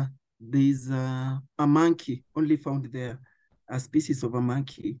there's a monkey only found there, a species of a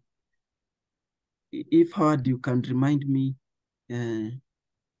monkey. If Howard, you can remind me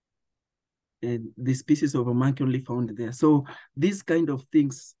the species of a monkey only found there. So these kind of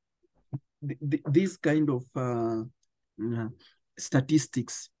things, these kind of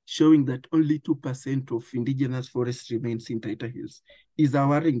statistics showing that only 2% of indigenous forest remains in Taita Hills is a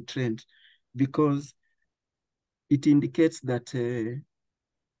worrying trend, because it indicates that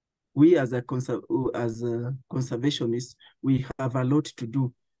we as conservationists, we have a lot to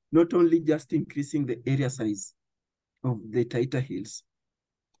do, not only just increasing the area size of the Taita Hills,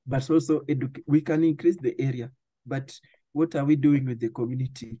 but also we can increase the area, but what are we doing with the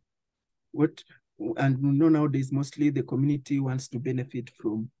community? What and we know nowadays mostly the community wants to benefit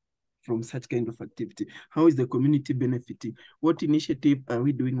from such kind of activity. How is the community benefiting? What initiative are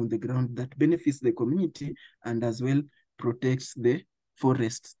we doing on the ground that benefits the community and as well protects the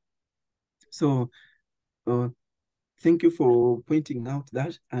forests? So thank you for pointing out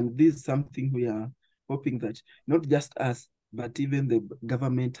that, and this is something we are hoping that not just us, but even the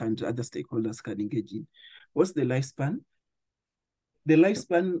government and other stakeholders can engage in. What's the lifespan? The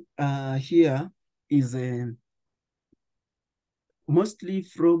lifespan here is mostly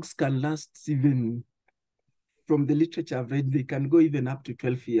frogs can last even, from the literature I've read, they can go even up to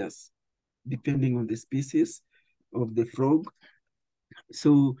 12 years, depending on the species of the frog.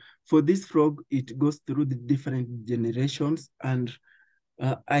 So for this frog, it goes through the different generations, and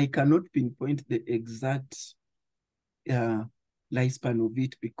I cannot pinpoint the exact lifespan of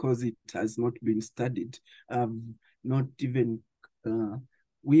it because it has not been studied. Not even,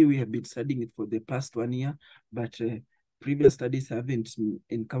 we have been studying it for the past 1 year, but previous studies haven't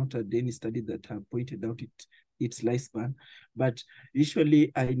encountered any study that have pointed out its lifespan. But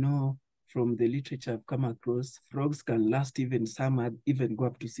usually I know from the literature I've come across, frogs can last even, some even go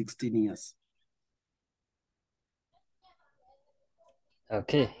up to 16 years.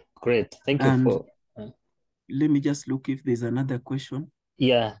 Okay, great. Thank you for... Let me just look if there's another question.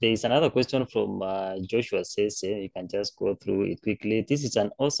 Yeah, there is another question from Joshua says, you can just go through it quickly. This is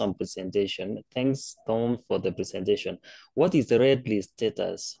an awesome presentation. Thanks, Tom, for the presentation. What is the red list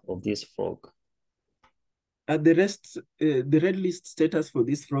status of this frog? The red list status for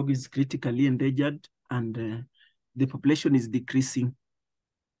this frog is critically endangered, and the population is decreasing.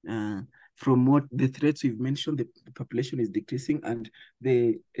 From what the threats we've mentioned, the population is decreasing, and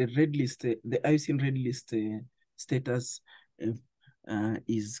the red list, the IUCN red list status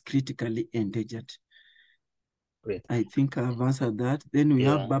is critically endangered. Great. I think I've answered that. Then we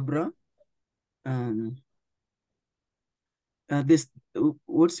have Barbara.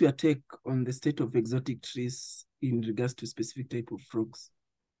 What's your take on the state of exotic trees in regards to specific type of frogs?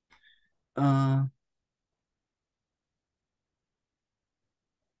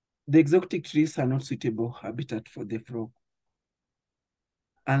 The exotic trees are not suitable habitat for the frog.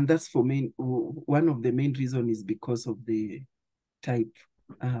 And that's for one of the main reasons is because of the type.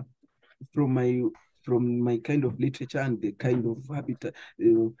 From my kind of literature and the kind of habitat,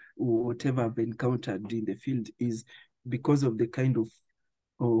 whatever I've encountered in the field is because of the kind of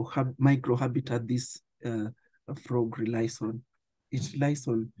microhabitat this frog relies on. It relies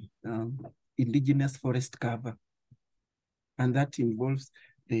on indigenous forest cover, and that involves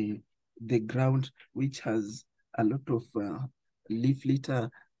the ground, which has a lot of leaf litter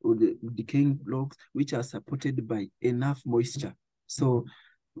or the decaying blocks, which are supported by enough moisture. So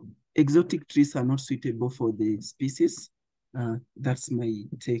exotic trees are not suitable for the species. That's my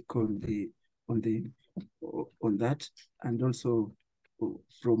take on that, and also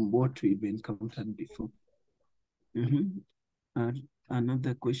from what we've encountered before.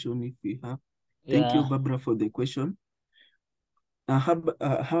 Another question, if we have. Thank you, Barbara, for the question.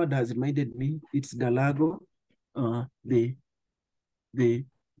 Howard has reminded me it's Galago. The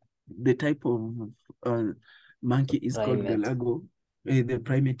type of monkey is called Galago. The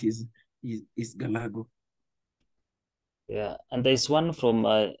primate is Galago. Yeah, and there's one from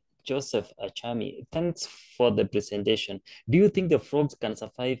Joseph Achami. Thanks for the presentation. Do you think the frogs can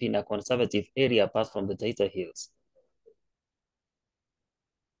survive in a conservative area apart from the Taita Hills?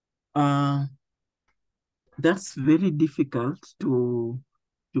 That's very difficult to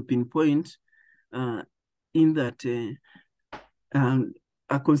pinpoint, in that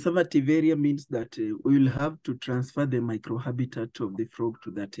a conservative area means that we will have to transfer the microhabitat of the frog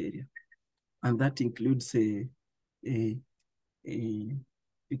to that area. And that includes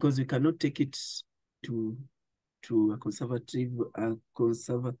because we cannot take it to a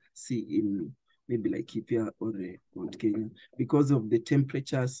conservancy in maybe like Ethiopia or Kenya because of the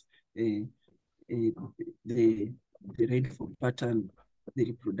temperatures, the rainfall pattern, the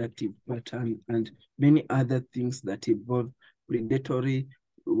reproductive pattern, and many other things that involve predatory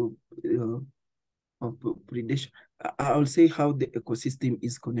predation. I'll say how the ecosystem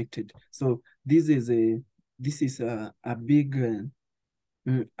is connected. So this is a big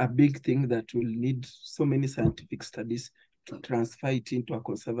thing that will need so many scientific studies to transfer it into a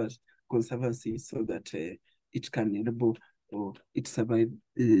conservancy so that it can enable its survival.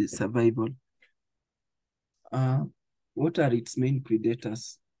 What are its main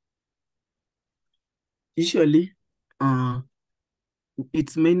predators? Usually,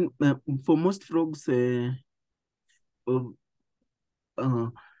 its main for most frogs, one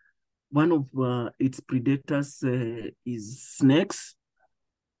of its predators is snakes.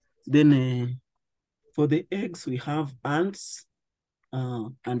 Then For the eggs, we have ants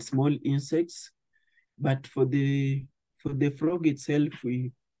and small insects. But for the frog itself,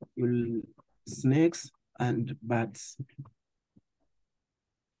 we will snakes and bats.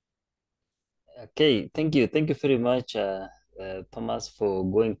 Okay, thank you. Thank you very much, Thomas, for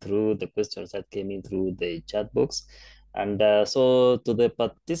going through the questions that came in through the chat box. And so to the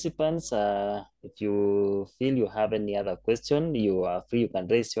participants, if you feel you have any other question, you are free, you can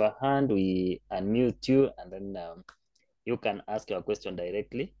raise your hand, we unmute you, and then you can ask your question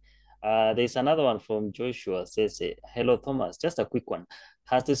directly. There's another one from Joshua, says, hello, Thomas, just a quick one.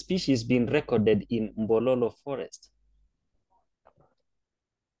 Has the species been recorded in Mbololo Forest?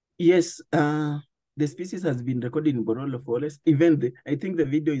 Yes, the species has been recorded in Bololo Forest. Even I think the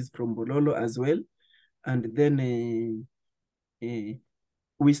video is from Bololo as well. And then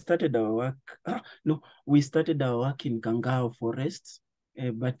we started our work. We started our work in Kangao Forest,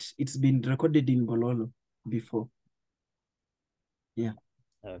 but it's been recorded in Bololo before. Yeah.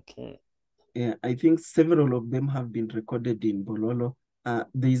 Okay. Yeah, I think several of them have been recorded in Bololo.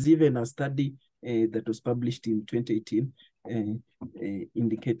 There's even a study that was published in 2018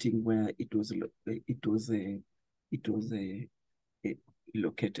 indicating where it was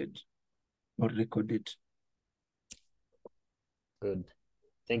located or recorded. Good.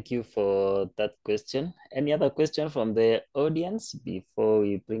 Thank you for that question. Any other question from the audience before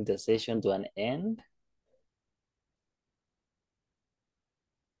we bring the session to an end?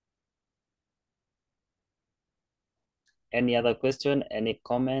 Any other question, any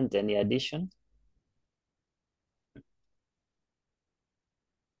comment, any addition?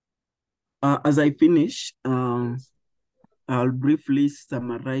 As I finish, I'll briefly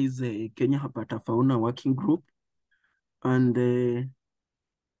summarize Kenya Herpetofauna Working Group. And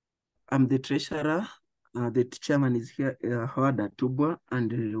I'm the treasurer. The chairman is here, Howard Atubwa,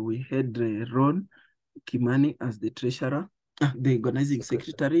 and we had Ron Kimani as the treasurer, the organizing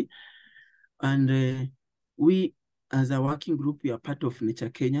secretary. And we, as a working group, we are part of Nature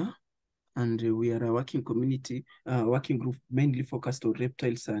Kenya, and we are a working community, working group mainly focused on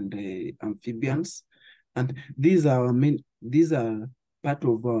reptiles and amphibians. And these are part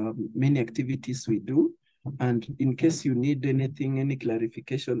of many activities we do. And in case you need anything, any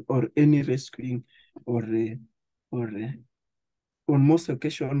clarification or any rescuing, or on most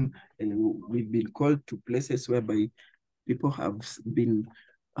occasion, we've been called to places whereby people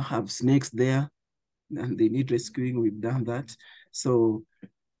have snakes there and they need rescuing. We've done that. So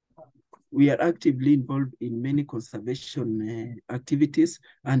we are actively involved in many conservation activities,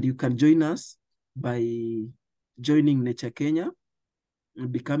 and you can join us by joining Nature Kenya,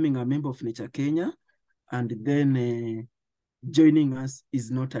 becoming a member of Nature Kenya, and then joining us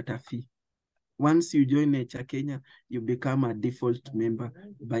is not at a fee. Once you join Nature Kenya, you become a default member.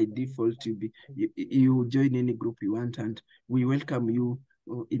 By default, you join any group you want, and we welcome you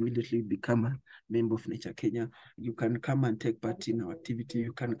immediately become a member of Nature Kenya. You can come and take part in our activity.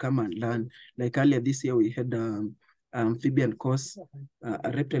 You can come and learn. Like earlier this year, we had amphibian course,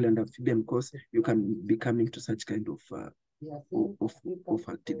 a reptile and amphibian course. You can be coming to such kind of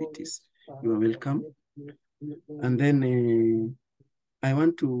activities. You are welcome. And then I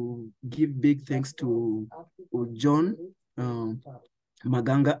want to give big thanks to John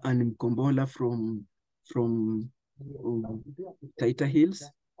Maganga and Mkombola from Taita Hills.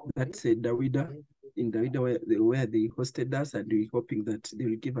 That's Dawida, in Dawida where they hosted us, and we're hoping that they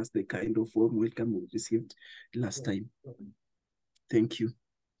will give us the kind of warm welcome we received last time. Thank you.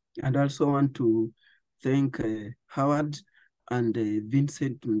 And I also want to thank Howard and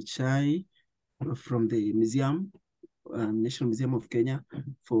Vincent Mchai from the museum, National Museum of Kenya,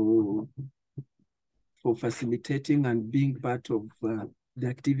 for facilitating and being part of the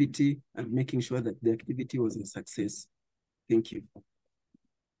activity and making sure that the activity was a success. Thank you.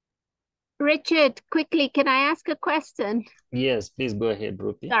 Richard, quickly, can I ask a question? Yes, please go ahead,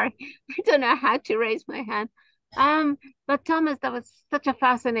 Rupi. Sorry, I don't know how to raise my hand. But Thomas, that was such a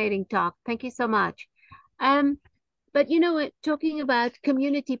fascinating talk. Thank you so much. But you know, talking about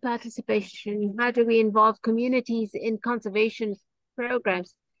community participation, how do we involve communities in conservation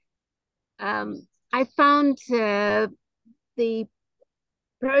programs? I found the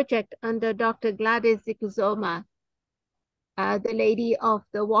project under Dr. Gladys Zikuzoma, the lady of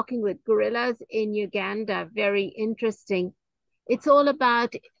the Walking with Gorillas in Uganda, very interesting. It's all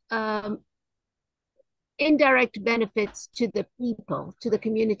about indirect benefits to the people, to the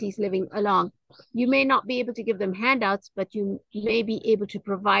communities living along. You may not be able to give them handouts, but you may be able to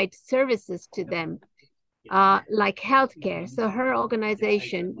provide services to them, like healthcare. So her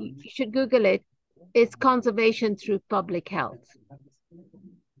organization, you should Google it, is Conservation Through Public Health.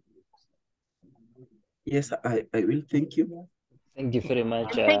 Yes, I will. Thank you. Thank you very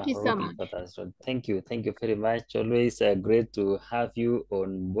much, Thank you so Rocky, much. for that. Thank you very much. Always great to have you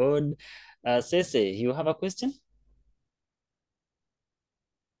on board. Sese, you have a question?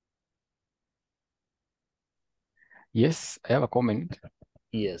 Yes, I have a comment.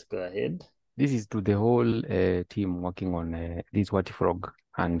 Yes, go ahead. This is to the whole team working on this Warty frog,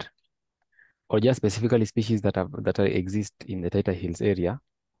 and or just specifically species that exist in the Taita Hills area,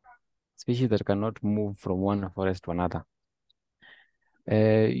 species that cannot move from one forest to another.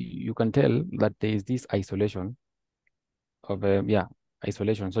 You can tell that there is this isolation of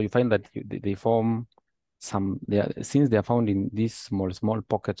isolation. So you find that they form since they are found in these small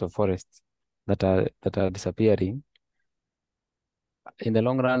pockets of forests that are disappearing. In the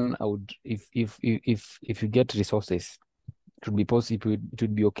long run, I would, if you get resources, it would be possible. It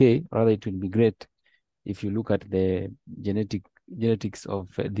would be okay. Rather, it would be great if you look at the genetics of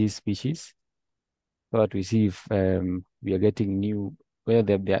these species, so that we see if we are getting new,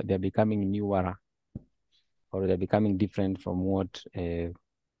 whether they're becoming newer or they're becoming different from what they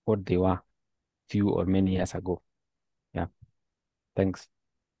were few or many years ago. Yeah, thanks.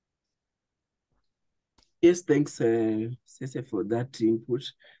 Yes, thanks, Sese, for that input.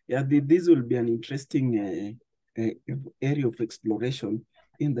 Yeah, this will be an interesting area of exploration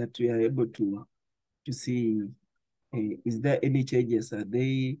in that we are able to see is there any changes? Are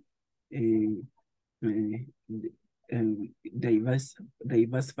they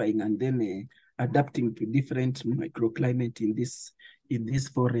diversifying and then adapting to different microclimate in this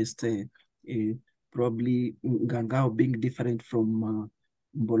forest? Probably Ngangao being different from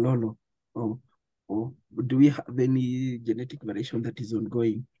Mbololo, or do we have any genetic variation that is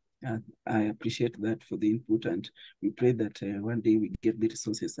ongoing? I appreciate that for the input, and we pray that one day we get the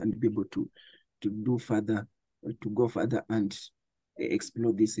resources and be able to do further, to go further and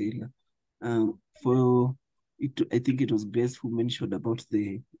explore this area. I think it was Grace who mentioned about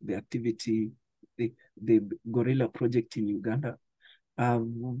the activity, the gorilla project in Uganda. I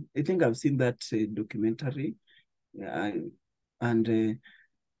think I've seen that documentary, and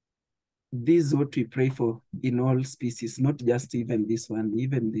this is what we pray for in all species, not just even this one,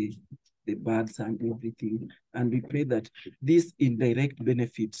 even the birds and everything. And we pray that these indirect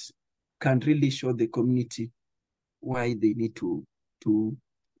benefits can really show the community why they need to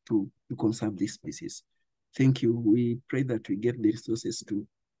conserve these species. Thank you. We pray that we get the resources to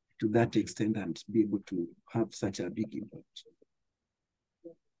that extent and be able to have such a big impact.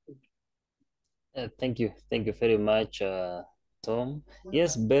 Thank you very much, Tom.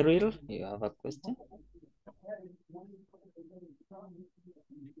 Yes, Beryl, you have a question?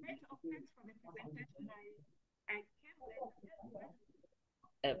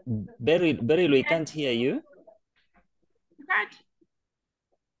 Beryl, we can't hear you.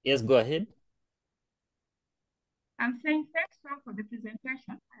 Yes, go ahead. I'm saying thanks for the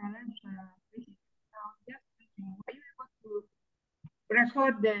presentation. I learned this. Just thinking, were you able to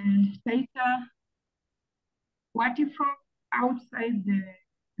record the Taita Warty frog outside the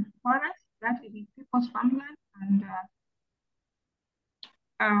forest, that is in people's farmland, and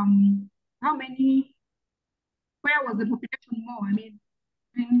how many? Where was the population more? I mean,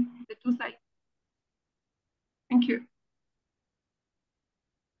 between the two sides. Thank you.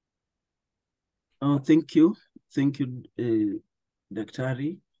 Thank you,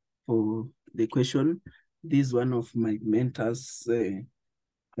 Daktari, for the question. This is one of my mentors,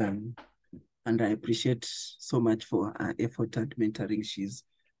 and I appreciate so much for her effort and mentoring she's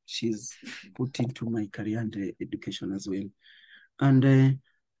put into my career and education as well. And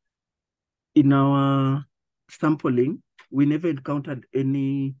in our sampling, we never encountered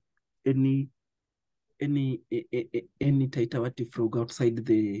any Taita Warty frog outside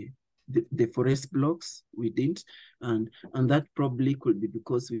the forest blocks. We didn't, and that probably could be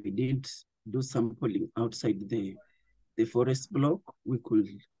because we didn't do sampling outside the forest block. We could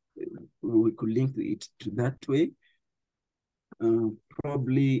link it to that way.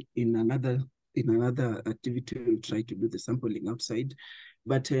 Probably in another activity we'll try to do the sampling outside,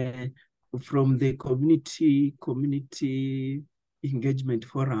 but from the community engagement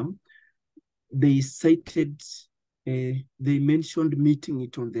forum, they cited, they mentioned meeting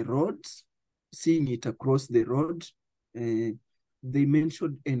it on the road, seeing it across the road. They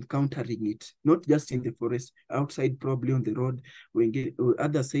mentioned encountering it, not just in the forest, outside, probably on the road.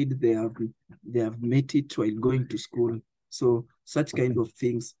 Others said they have met it while going to school. So such kind of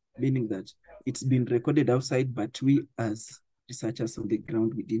things, meaning that it's been recorded outside, but we as researchers on the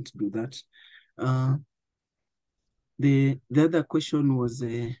ground, we didn't do that. The other question was,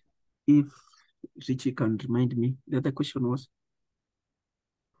 if Richie can remind me, the other question was?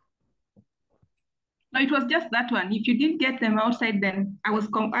 No, it was just that one. If you didn't get them outside, then I was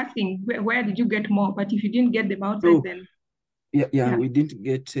asking where did you get more? But if you didn't get them outside, then yeah, we didn't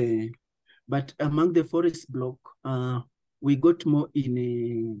get. But among the forest block, we got more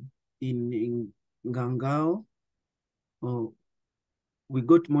in Ngangao. Oh, we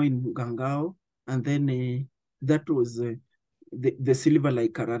got more in Ngangao, and then that was the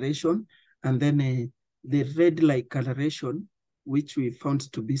silver-like coloration, and then the red-like coloration, which we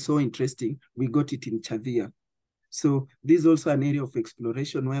found to be so interesting, we got it in Chavia. So this is also an area of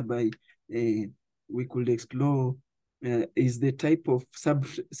exploration whereby we could explore is the type of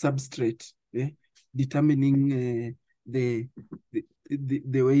substrate determining the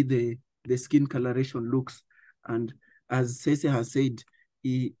way the skin coloration looks. And as Cece has said,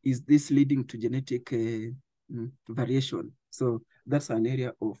 is this leading to genetic variation? So that's an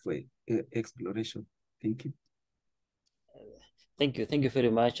area of exploration. Thank you. Thank you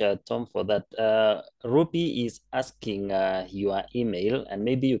very much, Tom, for that. Rupi is asking your email, and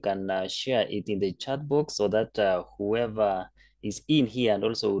maybe you can share it in the chat box so that whoever is in here and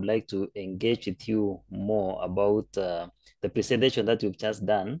also would like to engage with you more about the presentation that you've just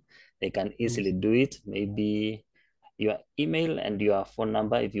done, they can easily do it. Maybe your email and your phone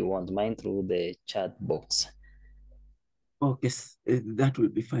number, if you want mine, through the chat box. Okay, that will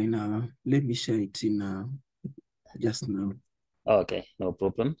be fine. Let me share it in just now. Okay, no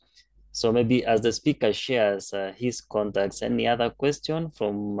problem. So maybe as the speaker shares his contacts, any other question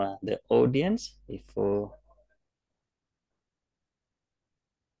from the audience before?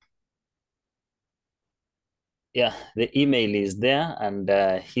 Yeah, the email is there and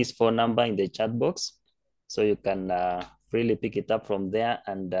his phone number in the chat box. So you can freely pick it up from there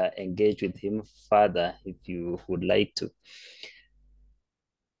and engage with him further if you would like to.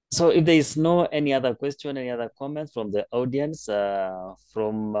 So if there is no any other question, any other comments from the audience,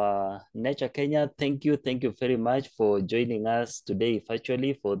 from Nature Kenya, thank you very much for joining us today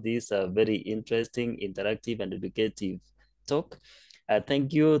virtually for this very interesting, interactive and educative talk.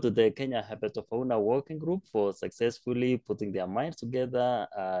 Thank you to the Kenya Herpetofauna Working Group for successfully putting their minds together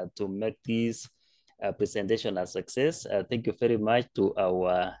to make this presentation a success. Thank you very much to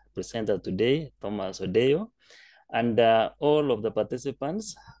our presenter today, Thomas Odeyo, and all of the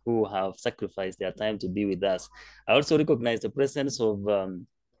participants who have sacrificed their time to be with us. I also recognize the presence of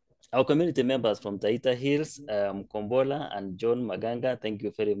our community members from Taita Hills, Kombola and John Maganga. Thank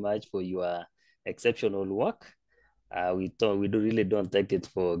you very much for your exceptional work. We really don't take it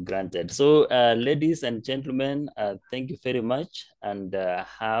for granted. So ladies and gentlemen, thank you very much and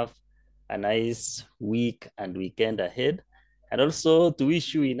have a nice week and weekend ahead. And also to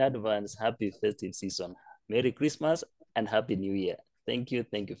wish you in advance, happy festive season. Merry Christmas and Happy New Year. Thank you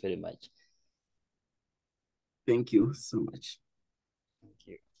very much. Thank you so much.